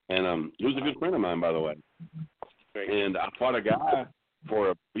 and he was a good friend of mine, by the way. And I fought a guy for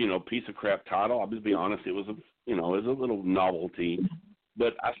a piece of crap title. I'll just be honest, it was a little novelty,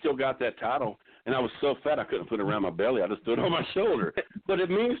 but I still got that title, and I was so fat I couldn't put it around my belly. I just threw it on my shoulder, but it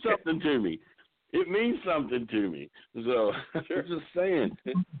means something to me. It means something to me. So I'm just saying.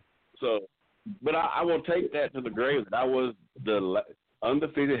 So, but I will take that to the grave that I was the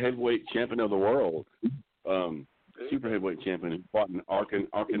undefeated heavyweight champion of the world, super heavyweight champion who fought in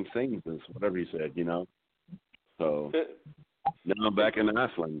Arkansas, whatever he said, So now I'm back in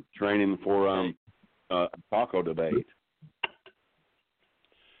Iceland training for a taco debate.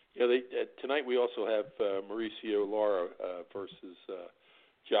 Yeah, tonight we also have Mauricio Lara versus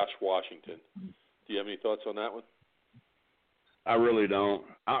Josh Washington. Do you have any thoughts on that one? I really don't.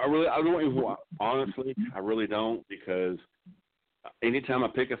 I really don't, because anytime I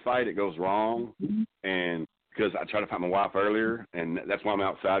pick a fight, it goes wrong, and because I tried to find my wife earlier, and that's why I'm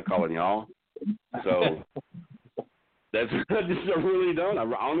outside calling y'all. So I really don't. I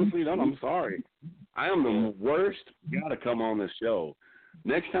honestly don't. I'm sorry. I am the worst guy to come on this show.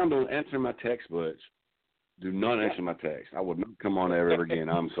 Next time, don't answer my text, Butch. Do not answer my text. I would not come on ever again.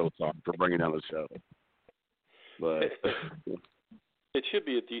 I'm so sorry for bringing down the show. But it should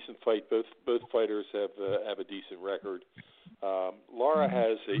be a decent fight. Both fighters have a decent record. Lara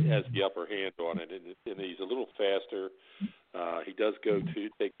has the upper hand on it, and he's a little faster. He does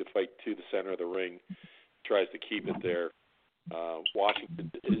take the fight to the center of the ring, tries to keep it there.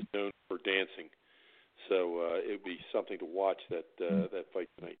 Washington is known for dancing, so it would be something to watch that fight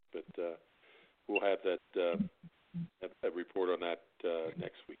tonight. But we'll have that report on that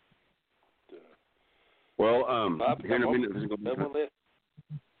next week. Well, Bob, here in a minute.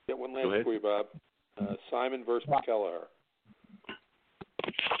 Got one last for you, Bob. Simon versus Kelleher.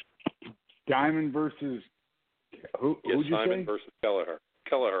 Diamond versus who'd you Simon say? versus Kelleher.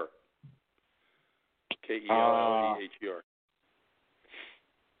 Kelleher. Kelleher.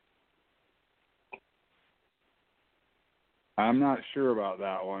 I'm not sure about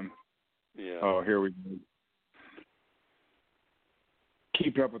that one. Yeah. Oh, here we go.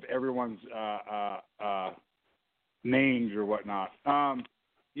 Keep up with everyone's names or whatnot.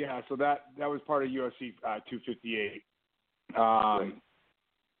 Yeah, so that was part of UFC 258. Right.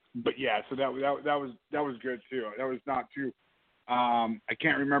 But yeah, so that was good too. That was not too. I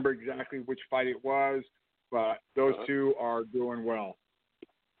can't remember exactly which fight it was, but those two are doing well.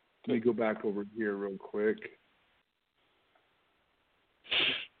 Let me go back over here real quick.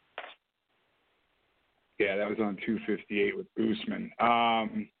 Yeah, that was on 258 with Usman.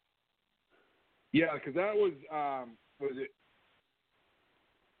 Yeah, because that was it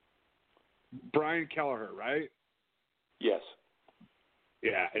Brian Kelleher, right? Yes.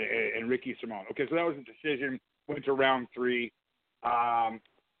 Yeah. and Ricky Simone. Okay, so that was a decision. Went to round 3.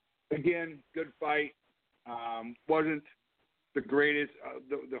 Again, good fight. Wasn't the greatest.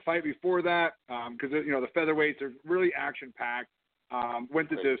 The fight before that, because the featherweights are really action-packed. Went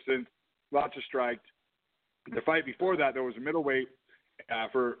the distance, lots of strikes. The fight before that, there was a middleweight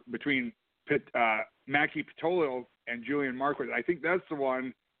between Mackie Pitolo and Julian Marquez. I think that's the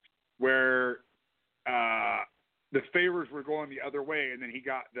one where the favors were going the other way, and then he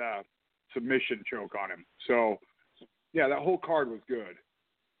got the submission choke on him. So, yeah, that whole card was good.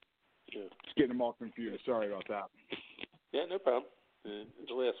 Yeah. Just getting them all confused. Sorry about that. Yeah, no problem.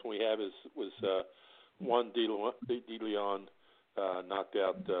 The last one we have was Juan De Leon knocked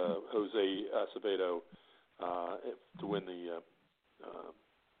out Jose Acevedo to win the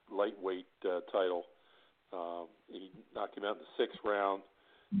lightweight title. He knocked him out in the 6th round.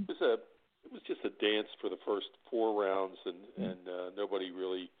 It was just a dance for the first 4 rounds, and nobody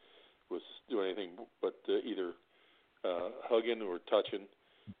really was doing anything but either hugging or touching.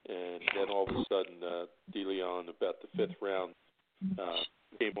 And then all of a sudden, De Leon, about the 5th round,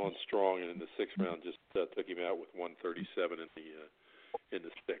 came on strong, and in the 6th round just took him out with 137 in the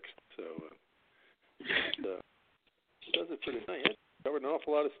 6th. So it does it for tonight. Covered an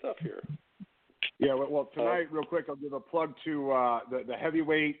awful lot of stuff here. Yeah, well, tonight, real quick, I'll give a plug to the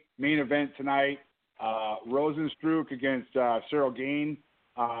heavyweight main event tonight. Rosenstruck against Cyril Gane.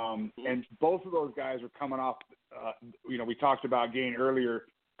 And both of those guys are coming off, we talked about Gane earlier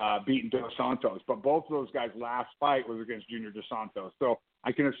beating Dos Santos, but both of those guys' last fight was against Junior Dos Santos. So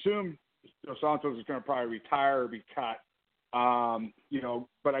I can assume Dos Santos is going to probably retire or be cut.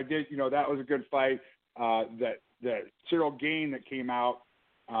 But I did, that was a good fight. That Cyril Gane that came out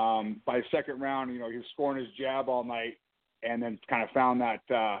by the 2nd round, he was scoring his jab all night, and then kind of found that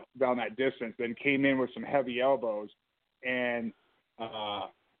distance. Then came in with some heavy elbows, and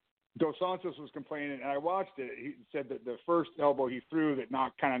Dos Santos was complaining, and I watched it. He said that the first elbow he threw that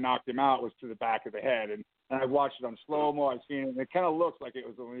kind of knocked him out was to the back of the head, and I watched it on slow-mo. I've seen it, and it kind of looks like it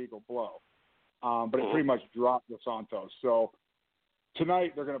was an illegal blow, but it pretty much dropped Dos Santos. So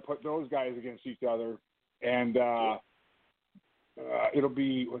tonight they're going to put those guys against each other, and it'll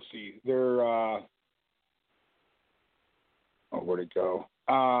be, let's see, they're where'd it go?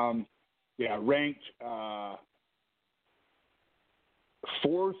 Ranked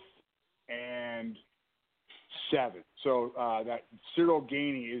 4th and 7th. So that Cyril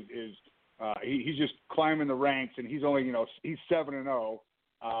Gane is he's just climbing the ranks, and he's only he's 7-0.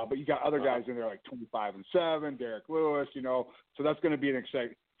 But you got other guys in there like 25-7, Derek Lewis, so that's going to be an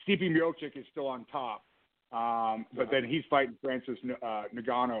exciting. Stipe Miocic is still on top, but then he's fighting Francis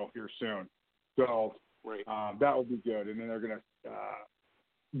Ngannou here soon. So that will be good, and then they're going to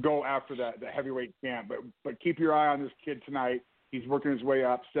go after the heavyweight champ. But keep your eye on this kid tonight. He's working his way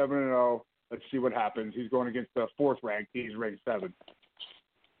up, 7-0. Let's see what happens. He's going against the 4th ranked. He's ranked 7.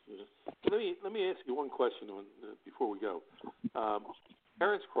 Let me ask you one question before we go.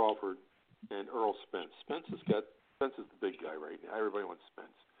 Terrence Crawford and Earl Spence. Spence is the big guy right now. Everybody wants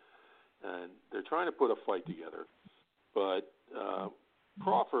Spence, and they're trying to put a fight together. But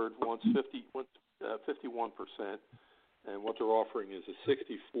Crawford wants 51%, and what they're offering is a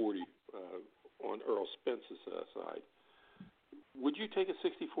 60-40 on Earl Spence's side. Would you take a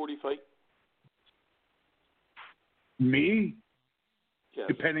 60-40 fight? Me? Yes.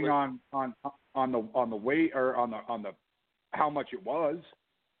 Depending on the weight or on the how much it was.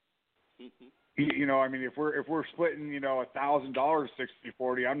 Mm-hmm. If we're splitting $1,000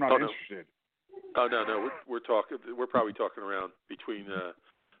 60-40, I'm not interested. Oh no, we're probably talking around between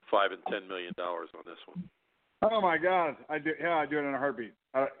 $5 and $10 million on this one. Oh my God, I do it in a heartbeat.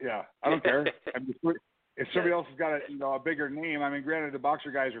 I don't care. If somebody else has got a bigger name, granted the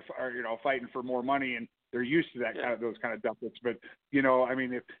boxer guys are fighting for more money and they're used to that those kind of ducats. But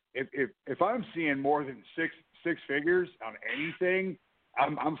if I'm seeing more than six figures on anything,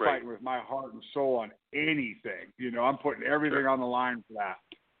 I'm fighting with my heart and soul on anything. I'm putting everything on the line for that.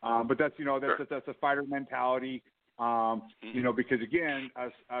 But that's a fighter mentality. Because again,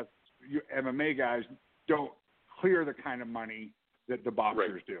 us MMA guys don't clear the kind of money that the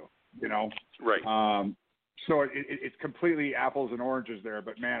boxers do. Right. So it's completely apples and oranges there.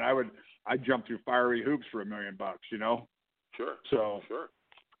 But man, I'd jump through fiery hoops for $1 million. Sure. So sure.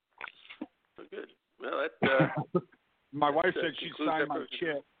 Good. Well, that. My wife said she'd sign my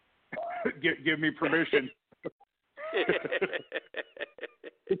chip. Give me permission.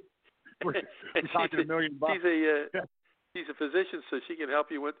 we're talking $1 million. She's a physician, so she can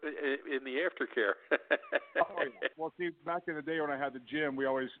help you with in the aftercare. Oh, yeah. Well, see, back in the day when I had the gym,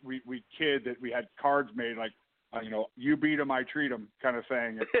 we kid that we had cards made like you beat them, I treat them kind of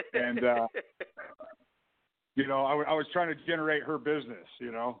thing. And, I was trying to generate her business,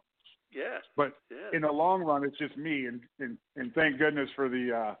 Yeah. But yeah. in the long run, it's just me. And thank goodness for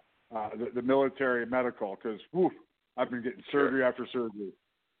the military and medical, because, I've been getting surgery after surgery.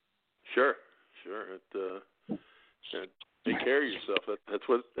 Sure. Take care of yourself. That's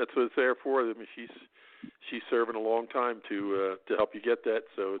what it's there for. I mean, she's serving a long time to help you get that.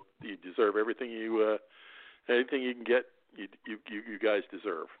 So you deserve anything you can get. You guys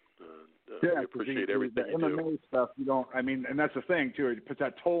deserve. I appreciate everything you do. MMA stuff, and that's the thing too. It puts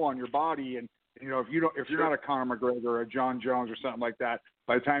that toll on your body, and if you're not a Conor McGregor or a John Jones or something like that,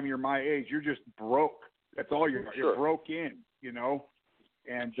 by the time you're my age, you're just broke. That's all you're broke in,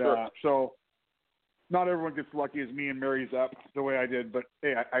 and so not everyone gets lucky as me and marries up the way I did. But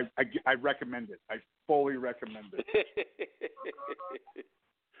hey, I recommend it. I fully recommend it.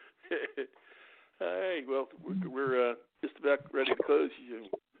 All right. Well, we're just about ready to close.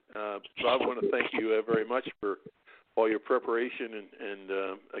 Bob, I want to thank you very much for all your preparation and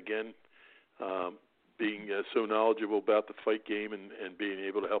again, being so knowledgeable about the fight game and being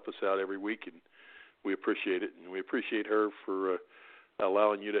able to help us out every week. And we appreciate it. And we appreciate her for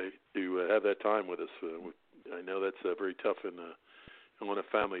allowing you to have that time with us. I know that's very tough in a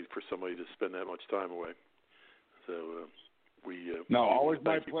family for somebody to spend that much time away. So always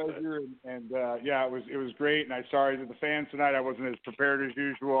my pleasure, and it was great. And I'm sorry to the fans tonight. I wasn't as prepared as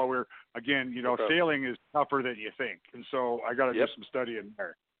usual. We're again, sailing is tougher than you think, and so I got to do some studying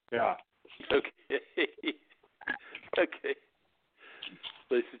there. Yeah. Okay. Okay.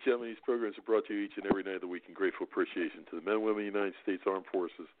 Ladies and gentlemen, these programs are brought to you each and every night of the week in grateful appreciation to the men and women of the United States Armed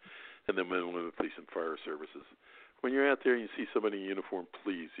Forces and the men and women of the Police and Fire Services. When you're out there and you see somebody in uniform,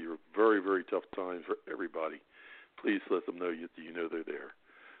 please, you're very, very tough times for everybody. Please let them know they're there.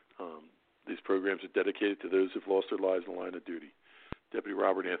 These programs are dedicated to those who've lost their lives in the line of duty. Deputy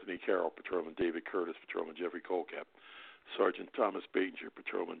Robert Anthony Carroll, Patrolman David Curtis, Patrolman Jeffrey Colcap, Sergeant Thomas Banger,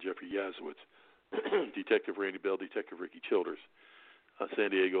 Patrolman Jeffrey Yazowitz, Detective Randy Bell, Detective Ricky Childers,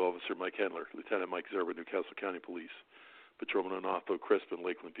 San Diego Officer Mike Hendler, Lieutenant Mike Zerba, Newcastle County Police, Patrolman Onatho Crispin,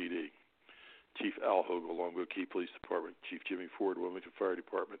 Lakeland PD, Chief Al Hogle, Longboat Key Police Department, Chief Jimmy Ford, Wilmington Fire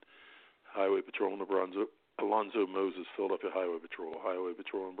Department, Highway Patrolman Alonzo Moses, Philadelphia Highway Patrol, Highway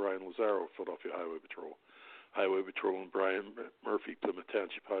Patrolman Brian Lazaro, Philadelphia Highway Patrol, Highway Patrolman Brian Murphy, Plymouth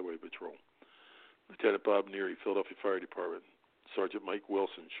Township Highway Patrol, Lieutenant Bob Neary, Philadelphia Fire Department, Sergeant Mike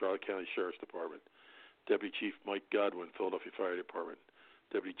Wilson, Charlotte County Sheriff's Department, Deputy Chief Mike Godwin, Philadelphia Fire Department,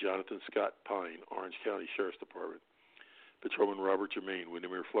 Deputy Jonathan Scott Pine, Orange County Sheriff's Department, Patrolman Robert Germain,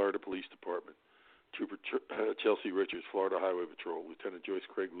 Windermere, Florida Police Department, Trooper Chelsea Richards, Florida Highway Patrol, Lieutenant Joyce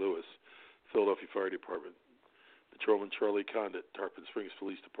Craig Lewis, Philadelphia Fire Department, Patrolman Charlie Condit, Tarpon Springs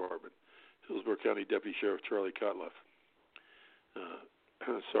Police Department, Hillsborough County Deputy Sheriff Charlie Kotleff,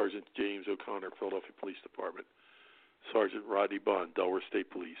 Sergeant James O'Connor, Philadelphia Police Department, Sergeant Rodney Bond, Delaware State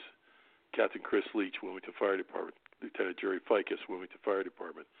Police, Captain Chris Leach, Wilmington Fire Department, Lieutenant Jerry Ficus, Wilmington Fire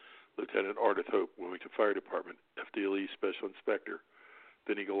Department, Lieutenant Ardith Hope, Wilmington Fire Department, FDLE Special Inspector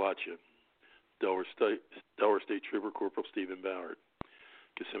Vinny Galaccia, Delaware State Trooper Corporal Stephen Ballard,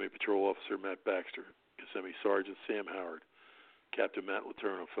 Kissimmee Patrol Officer Matt Baxter, Kissimmee Sergeant Sam Howard, Captain Matt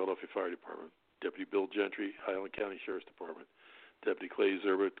Letourneau, Philadelphia Fire Department, Deputy Bill Gentry, Highland County Sheriff's Department, Deputy Clay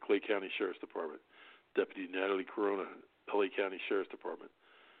Zerba, Clay County Sheriff's Department, Deputy Natalie Corona, LA County Sheriff's Department,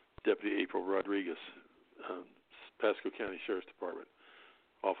 Deputy April Rodriguez, Pasco County Sheriff's Department,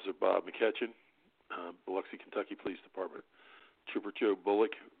 Officer Bob McCutcheon, Biloxi, Kentucky Police Department, Trooper Joe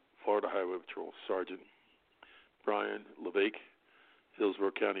Bullock, Florida Highway Patrol, Sergeant Brian LeVake,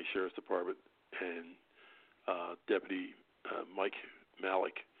 Hillsborough County Sheriff's Department, and Deputy Mike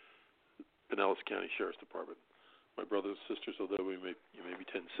Malik, Pinellas County Sheriff's Department. My brothers and sisters, although you may be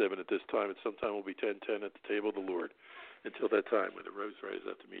 10-7 at this time, at some time we'll be 10-10 at the table of the Lord. Until that time, when the rose rises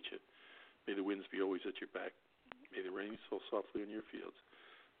up to meet you, may the winds be always at your back. May the rain fall softly on your fields,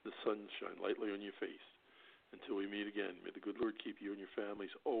 the sun shine lightly on your face. Until we meet again, may the good Lord keep you and your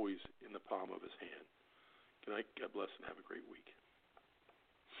families always in the palm of his hand. Good night, God bless, and have a great week.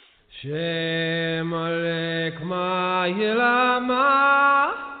 Shem Alek Ma'ilama,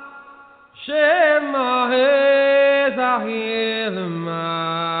 Shem Ahezahilma,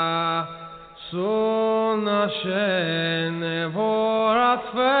 Son Hashem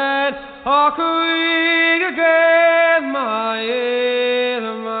Nevorat Akuig Again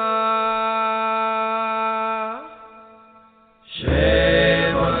Ma'ilma,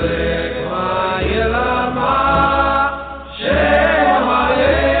 Shem Alek Ma'ilama, Shem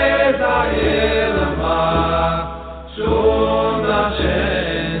Ahezahilma, Son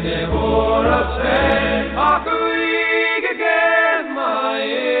Hashem Nevorat Akuig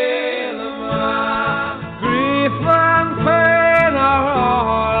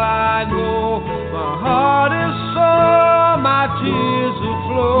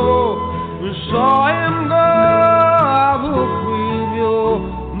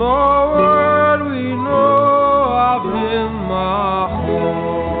no word we know of him, Mahon.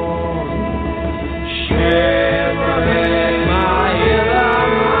 Shemrek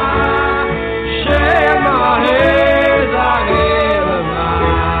Ma'ilama, Shemahez Agilama,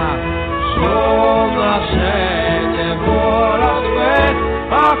 Som Hashem Nevoraspet,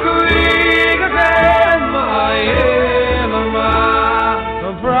 Akuig again Ma'ilama,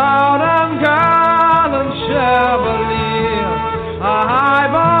 the proud and gallant Chevalier, a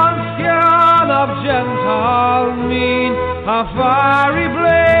high-born scion of gentle mien, a fiery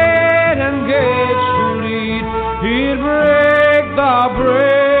blade engaged to lead, he'd break the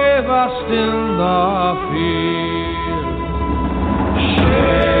bravest in the field.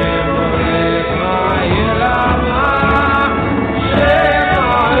 Shemrek Ma'ilama,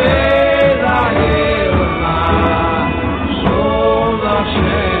 Shemahez Agilama, Som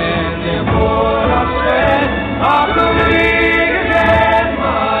Hashem Nevoraspet, Akuig again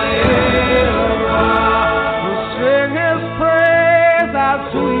Ma'ilama, who sing his praise as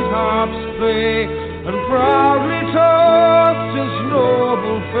sweet harps play, and proudly toast his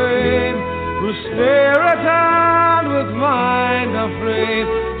noble fame, through spirit and with mind aflame,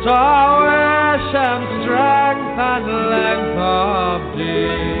 to wish and strength and length of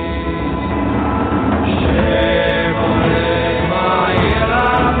days. Shemrek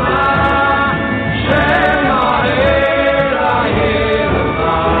Ma'ilama, Shemahez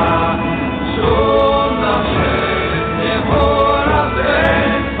Agilama, Som Hashem Nevoraspet,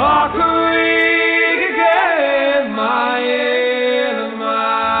 Akuig again Ma'ilama.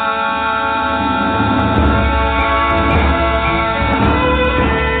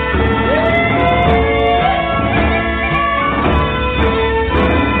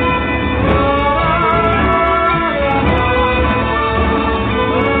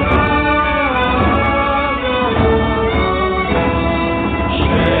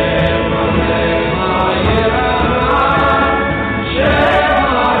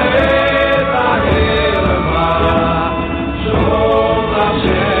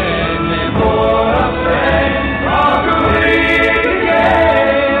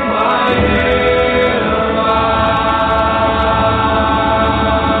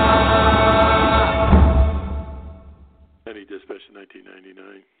 County Dispatch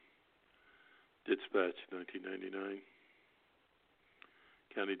 1999. Dispatch 1999.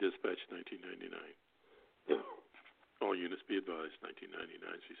 County Dispatch 1999. All units be advised, 1999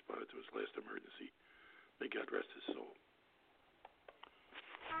 responded to his last emergency. May God rest his soul.